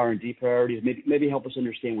around your R&D priorities? Maybe help us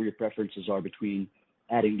understand where your preferences are between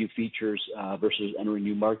adding new features versus entering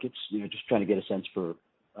new markets. Just trying to get a sense for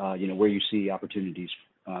where you see opportunities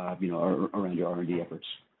around your R&D efforts.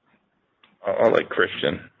 I'll let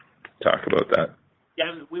Christian talk about that.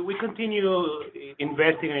 Yeah, we continue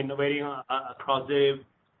investing and innovating across the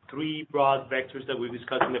three broad vectors that we've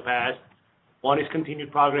discussed in the past. One is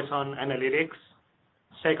continued progress on analytics.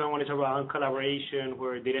 Second one is around collaboration,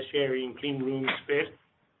 where data sharing, clean rooms fit.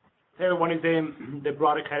 Third one is the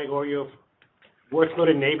broader category of workload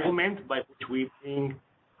enablement, by which we bring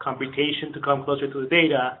computation to come closer to the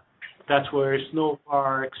data. That's where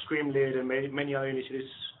Snowpark, Streamlit, and many other initiatives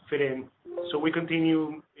fit in. So we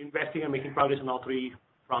continue investing and making progress on all three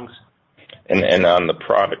prongs. And on the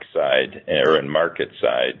product side, or in market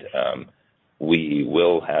side, we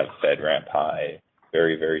will have FedRAMP High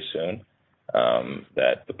very, very soon.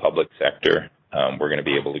 That the public sector we're going to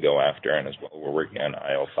be able to go after, and as well we're working on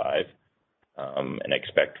IL5, and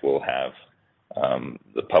expect we'll have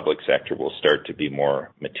the public sector will start to be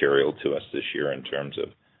more material to us this year in terms of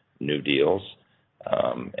new deals.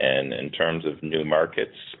 And in terms of new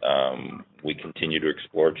markets, we continue to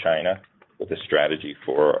explore China with a strategy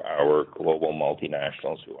for our global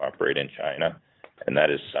multinationals who operate in China, and that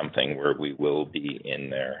is something where we will be in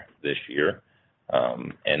there this year.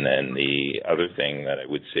 And then the other thing that I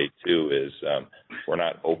would say too is we're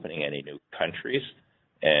not opening any new countries,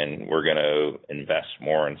 and we're going to invest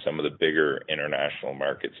more in some of the bigger international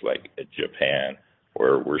markets like Japan,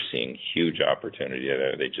 where we're seeing huge opportunity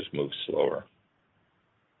there. They just move slower.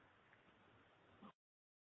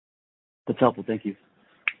 That's helpful. Thank you.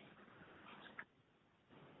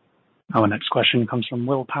 Our next question comes from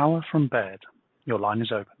Will Power from Baird. Your line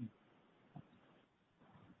is open.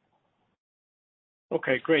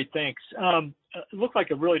 Okay, great. Thanks. It looked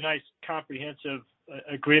like a really nice comprehensive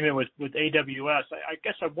agreement with AWS. I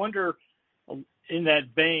guess I wonder, in that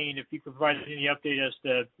vein, if you could provide any update as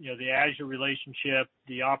to the Azure relationship,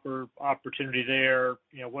 the opportunity there,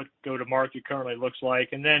 what go-to-market currently looks like,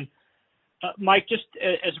 and then Mike, just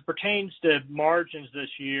as it pertains to margins this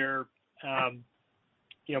year,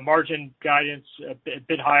 margin guidance a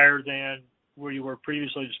bit higher than where you were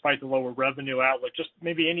previously, despite the lower revenue outlook. Just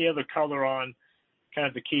maybe any other color on kind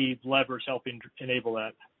of the key levers helping enable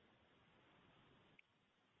that.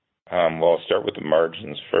 Well, I'll start with the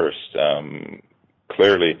margins first.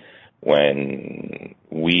 Clearly, when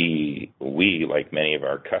we, like many of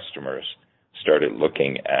our customers, started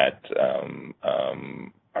looking at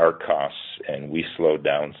our costs, and we slowed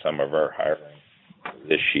down some of our hiring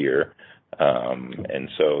this year. And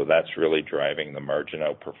so that's really driving the margin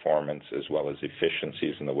outperformance as well as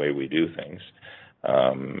efficiencies in the way we do things.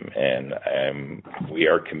 And we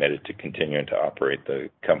are committed to continuing to operate the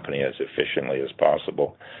company as efficiently as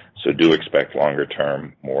possible. So do expect longer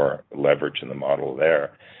term more leverage in the model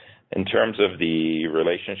there. In terms of the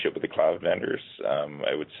relationship with the cloud vendors,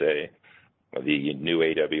 I would say the new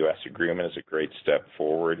AWS agreement is a great step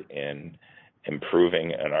forward in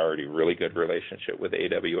improving an already really good relationship with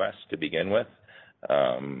AWS to begin with.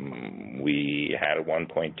 We had a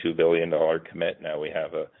 $1.2 billion commit. Now we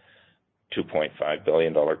have a $2.5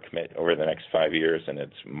 billion commit over the next 5 years, and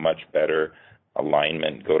it's much better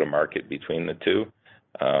alignment, go-to-market between the two.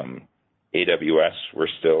 AWS, we're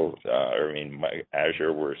still,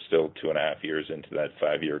 Azure, we're still 2.5 years into that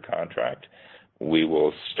 5-year contract. We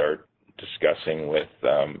will start discussing with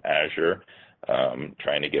Azure,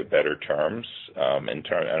 trying to get better terms. And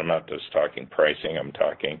I'm not just talking pricing, I'm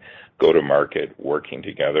talking go-to-market, working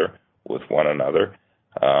together with one another.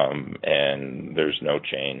 and there's no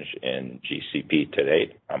change in GCP to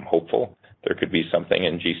date. I'm hopeful there could be something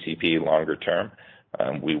in GCP longer term.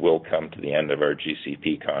 We will come to the end of our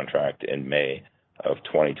GCP contract in May of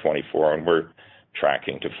 2024, and we're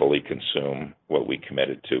tracking to fully consume what we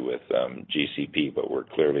committed to with GCP, but we're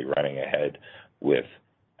clearly running ahead with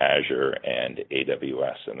Azure and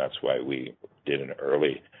AWS, and that's why we did an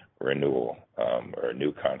early renewal or a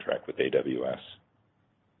new contract with AWS.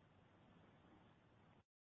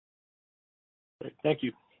 Great. Thank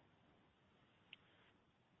you.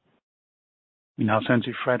 We now turn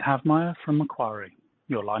to Fred Havemeyer from Macquarie.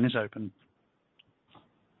 Your line is open.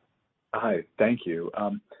 Hi, thank you.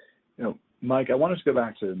 Mike, I wanted to go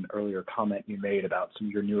back to an earlier comment you made about some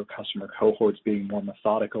of your newer customer cohorts being more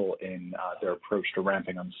methodical in their approach to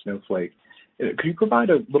ramping on Snowflake. Could you provide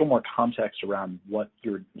a little more context around what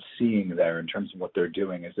you're seeing there in terms of what they're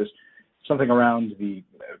doing? Is this something around the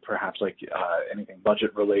perhaps like anything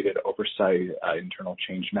budget-related oversight, internal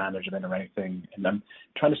change management, or anything? And I'm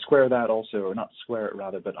trying to square that also, or not square it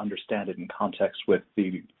rather, but understand it in context with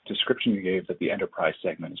the description you gave that the enterprise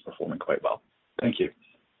segment is performing quite well. Thank you.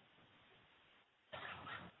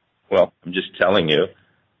 Well, I'm just telling you,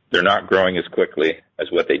 they're not growing as quickly as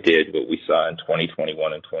what they did, what we saw in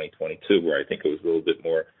 2021 and 2022, where I think it was a little bit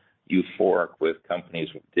more euphoric with companies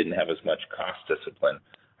who didn't have as much cost discipline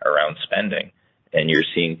around spending. And you're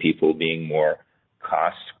seeing people being more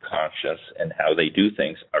cost conscious in how they do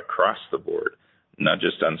things across the board, not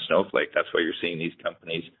just on Snowflake. That's why you're seeing these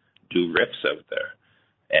companies do riffs out there.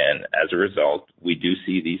 And as a result, we do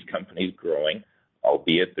see these companies growing,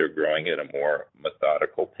 albeit they're growing at a more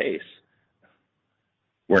methodical pace.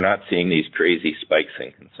 We're not seeing these crazy spikes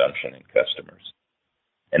in consumption in customers.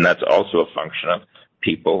 And that's also a function of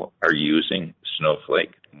people are using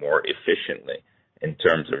Snowflake more efficiently in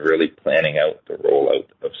terms of really planning out the rollout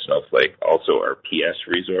of Snowflake. Also, our PS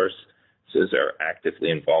resources are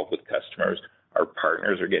actively involved with customers. Our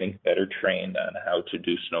partners are getting better trained on how to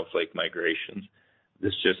do Snowflake migrations.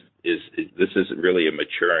 This is really a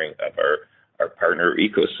maturing of our partner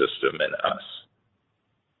ecosystem and us.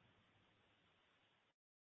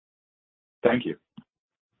 Thank you.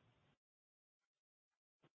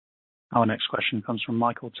 Our next question comes from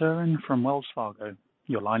Michael Turrin from Wells Fargo.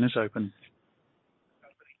 Your line is open.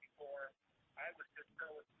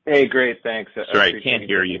 Hey, great, thanks. Sorry, I can't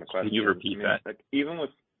hear you. Can you repeat that? Even with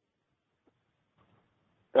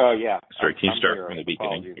Oh, yeah. Sorry, can you start from the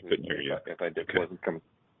beginning? I couldn't hear you. If I did, Okay. wasn't coming.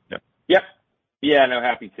 Yep. Yep. Yeah, no,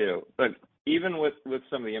 happy to. But even with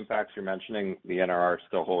some of the impacts you're mentioning, the NRR is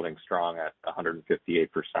still holding strong at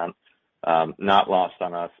 158%. Not lost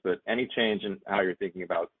on us, but any change in how you're thinking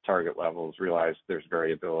about target levels? Realize there's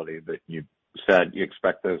variability, but you said you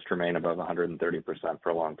expect those to remain above 130% for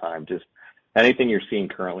a long time. Just anything you're seeing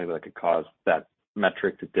currently that could cause that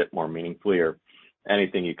metric to dip more meaningfully, or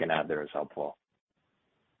anything you can add there is helpful.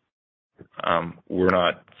 We're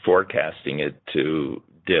not forecasting it to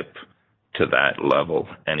dip to that level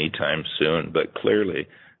anytime soon, but clearly,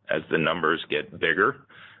 as the numbers get bigger,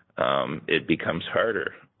 it becomes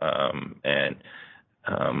harder. And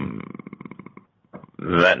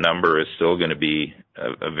that number is still going to be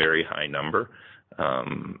a very high number.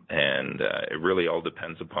 And it really all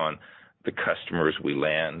depends upon the customers we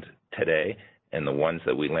land today and the ones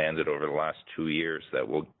that we landed over the last 2 years that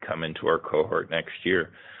will come into our cohort next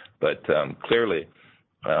year. But clearly,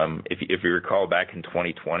 if you recall back in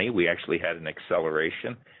 2020, we actually had an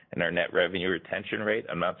acceleration in our net revenue retention rate.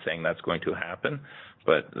 I'm not saying that's going to happen,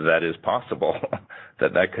 but that is possible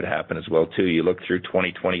that could happen as well too. You look through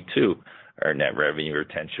 2022, our net revenue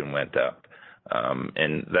retention went up.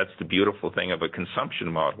 And that's the beautiful thing of a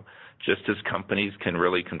consumption model. Just as companies can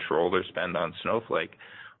really control their spend on Snowflake,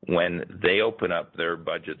 when they open up their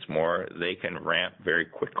budgets more, they can ramp very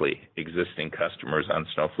quickly existing customers on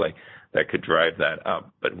Snowflake that could drive that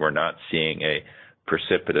up. But we're not seeing a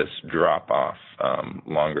precipitous drop-off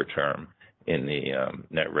longer term in the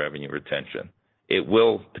net revenue retention. It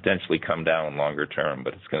will potentially come down longer term,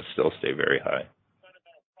 but it's going to still stay very high.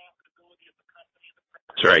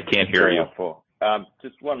 Sorry, I can't hear you. Helpful.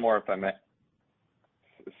 Just one more, if I may.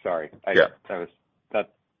 Sorry.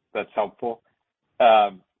 That's helpful.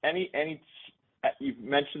 You've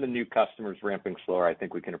mentioned the new customers ramping slower. I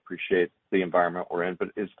think we can appreciate the environment we're in, but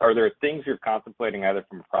are there things you're contemplating either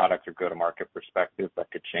from a product or go-to-market perspective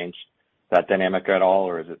that could change that dynamic at all,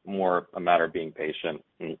 or is it more a matter of being patient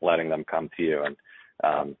and letting them come to you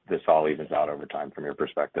and this all evens out over time from your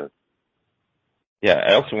perspective? Yeah,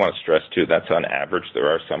 I also want to stress too, that's on average. There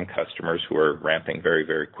are some customers who are ramping very,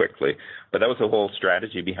 very quickly, but that was the whole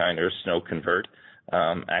strategy behind our Snow Convert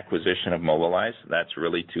acquisition of Mobilize. That's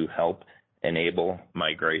really to help enable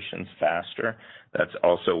migrations faster. That's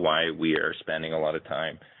also why we are spending a lot of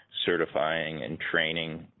time certifying and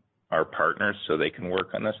training our partners so they can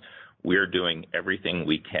work on this. We're doing everything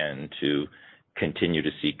we can to continue to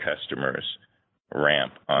see customers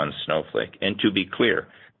ramp on Snowflake. And to be clear,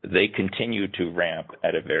 they continue to ramp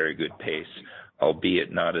at a very good pace,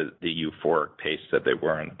 albeit not at the euphoric pace that they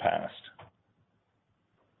were in the past.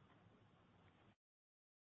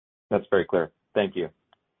 That's very clear. Thank you.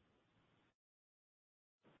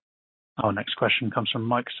 Our next question comes from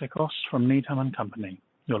Mike Cikos from Needham & Company.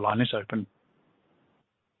 Your line is open.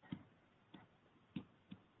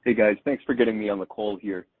 Hey, guys. Thanks for getting me on the call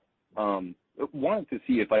here. Wanted to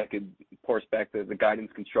see if I could parse back the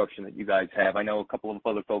guidance construction that you guys have. I know a couple of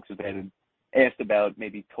other folks have been asked about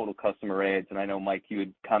maybe total customer adds, and I know, Mike, you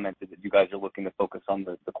had commented that you guys are looking to focus on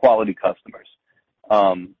the quality customers.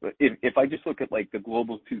 But if I just look at, like, the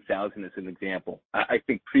Global 2000 as an example, I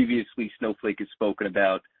think previously Snowflake has spoken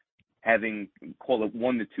about having, call it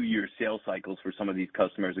 1 to 2 year sales cycles for some of these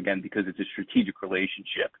customers, again, because it's a strategic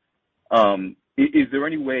relationship. Is there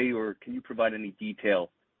any way, or can you provide any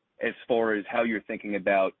detail as far as how you're thinking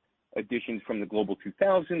about additions from the Global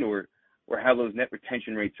 2000 or how those net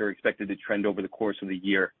retention rates are expected to trend over the course of the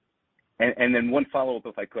year? And then one follow-up,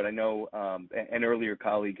 if I could. I know an earlier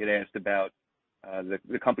colleague had asked about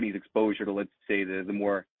the company's exposure to, let's say, the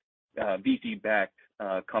more VC-backed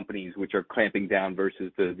companies, which are clamping down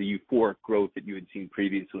versus the euphoric growth that you had seen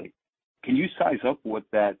previously. Can you size up what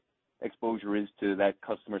that exposure is to that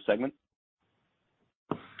customer segment?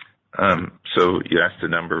 So you asked a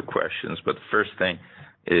number of questions, but the first thing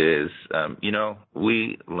is,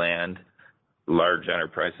 we land large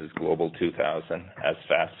enterprises, Global 2000, as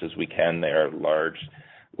fast as we can. They are large,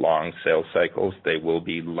 long sales cycles. They will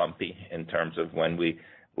be lumpy in terms of when we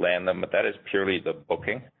land them, but that is purely the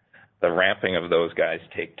booking. The ramping of those guys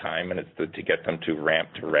take time, and it's to get them to ramp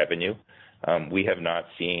to revenue. We have not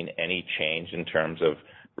seen any change in terms of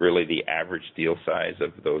really the average deal size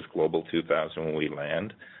of those Global 2000 when we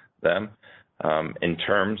land them. In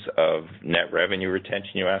terms of net revenue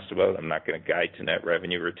retention you asked about, I'm not going to guide to net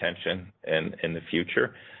revenue retention in the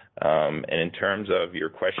future. And in terms of your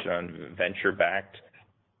question on venture-backed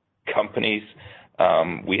companies,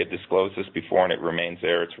 we had disclosed this before, and it remains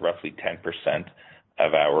there. It's roughly 10%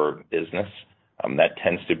 of our business. That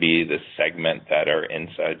tends to be the segment that our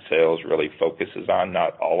inside sales really focuses on,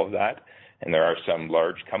 not all of that. And there are some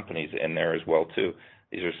large companies in there as well, too.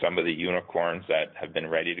 These are some of the unicorns that have been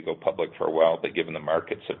ready to go public for a while, but given the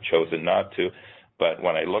markets have chosen not to. But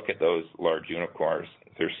when I look at those large unicorns,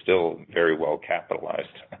 they're still very well capitalized.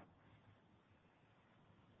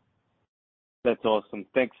 That's awesome.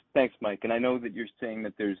 Thanks, Mike. And I know that you're saying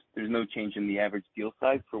that there's no change in the average deal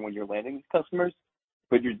size for when you're landing these customers,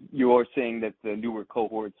 but you are saying that the newer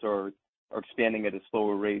cohorts are expanding at a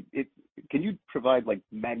slower rate. Can you provide, like,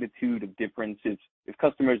 magnitude of difference if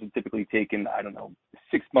customers have typically taken,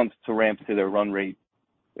 6 months to ramp to their run rate?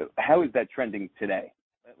 How is that trending today?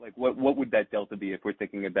 Like, what would that delta be if we're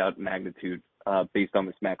thinking about magnitude based on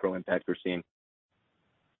this macro impact we're seeing?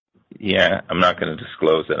 Yeah, I'm not going to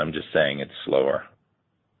disclose it. I'm just saying it's slower.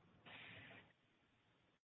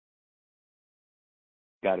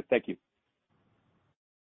 Got it. Thank you.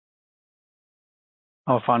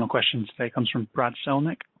 Our final question today comes from Brad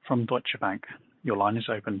Zelnick from Deutsche Bank. Your line is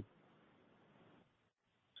open.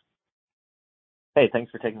 Hey,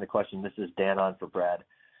 thanks for taking the question. This is Dan on for Brad.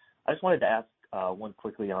 I just wanted to ask one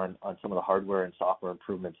quickly on some of the hardware and software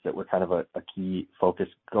improvements that were kind of a key focus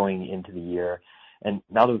going into the year. And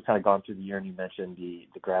now that we've kind of gone through the year and you mentioned the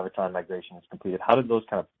Graviton migration is completed, how did those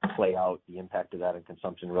kind of play out, the impact of that in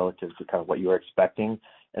consumption relative to kind of what you were expecting?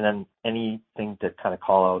 And then anything to kind of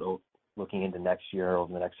call out looking into next year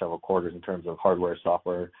over the next several quarters in terms of hardware,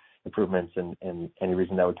 software improvements and any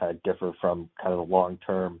reason that would kind of differ from kind of the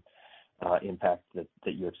long-term impact that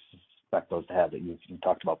you expect those to have that you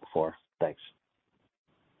talked about before? Thanks.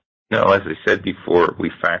 No, as I said before, we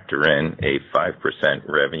factor in a 5%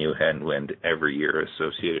 revenue headwind every year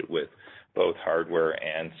associated with both hardware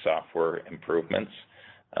and software improvements,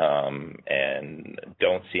 and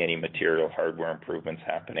don't see any material hardware improvements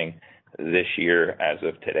happening this year. As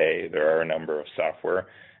of today, there are a number of software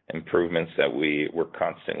improvements that we're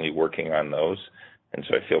constantly working on those, and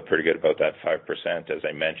so I feel pretty good about that 5%. As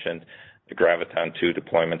I mentioned, the Graviton 2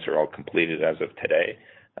 deployments are all completed as of today.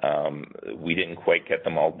 We didn't quite get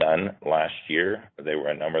them all done last year.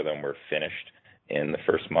 A number of them were finished in the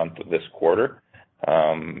first month of this quarter.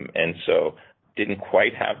 And so didn't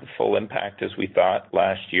quite have the full impact as we thought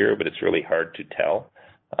last year, but it's really hard to tell.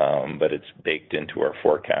 But it's baked into our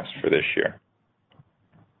forecast for this year.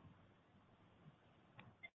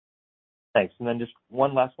 Thanks. And then just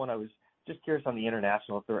one last one. I was just curious on the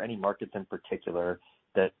international, if there were any markets in particular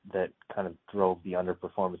that kind of drove the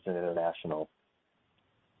underperformance in international.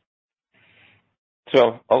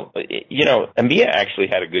 So, EMEA actually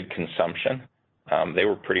had a good consumption. They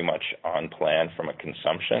were pretty much on plan from a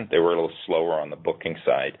consumption. They were a little slower on the booking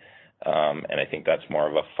side, and I think that's more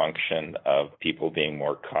of a function of people being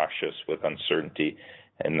more cautious with uncertainty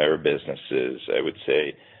in their businesses. I would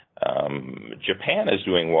say Japan is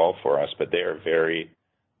doing well for us, but they are very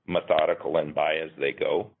methodical and buy as they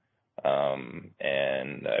go.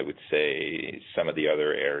 And I would say some of the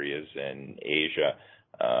other areas in Asia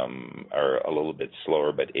are a little bit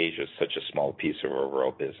slower, but Asia is such a small piece of our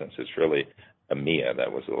overall business. It's really EMEA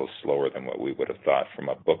that was a little slower than what we would have thought from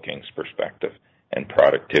a bookings perspective and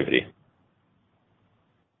productivity.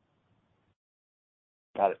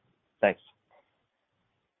 Got it. Thanks.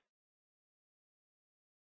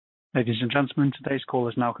 Ladies and gentlemen, today's call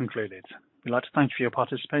is now concluded. We'd like to thank you for your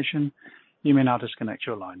participation. You may now disconnect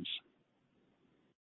your lines.